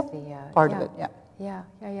time of the... part of it, Yeah.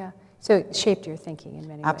 So it shaped your thinking in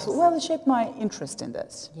many Absolutely. ways. Well, it shaped my interest in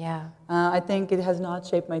this. Yeah. I think it has not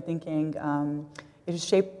shaped my thinking. It has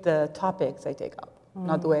shaped the topics I take up,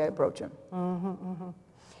 not the way I approach them.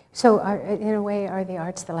 So in a way, are the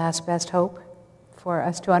arts the last best hope for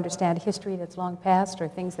us to understand history that's long past or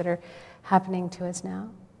things that are happening to us now?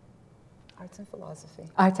 Arts and philosophy.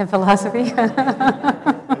 Arts and philosophy.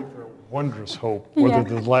 Wondrous hope. Whether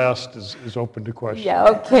the last is open to question. Yeah,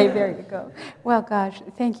 okay, there you go. Well, gosh,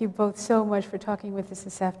 thank you both so much for talking with us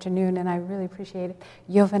this afternoon, and I really appreciate it.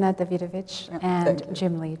 Jovana Davidovic and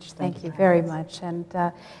Jim Leach, thank you very much. And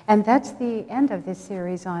that's the end of this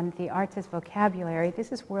series on the arts as vocabulary.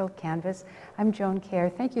 This is World Canvas. I'm Joan Kerr.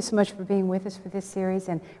 Thank you so much for being with us for this series,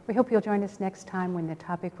 and we hope you'll join us next time when the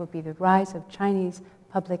topic will be the rise of Chinese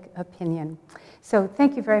public opinion. So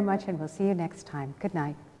thank you very much, and we'll see you next time. Good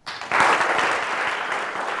night.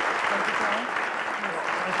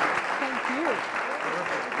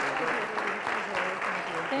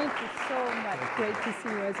 Thank you so much. Great to see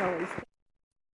you as always.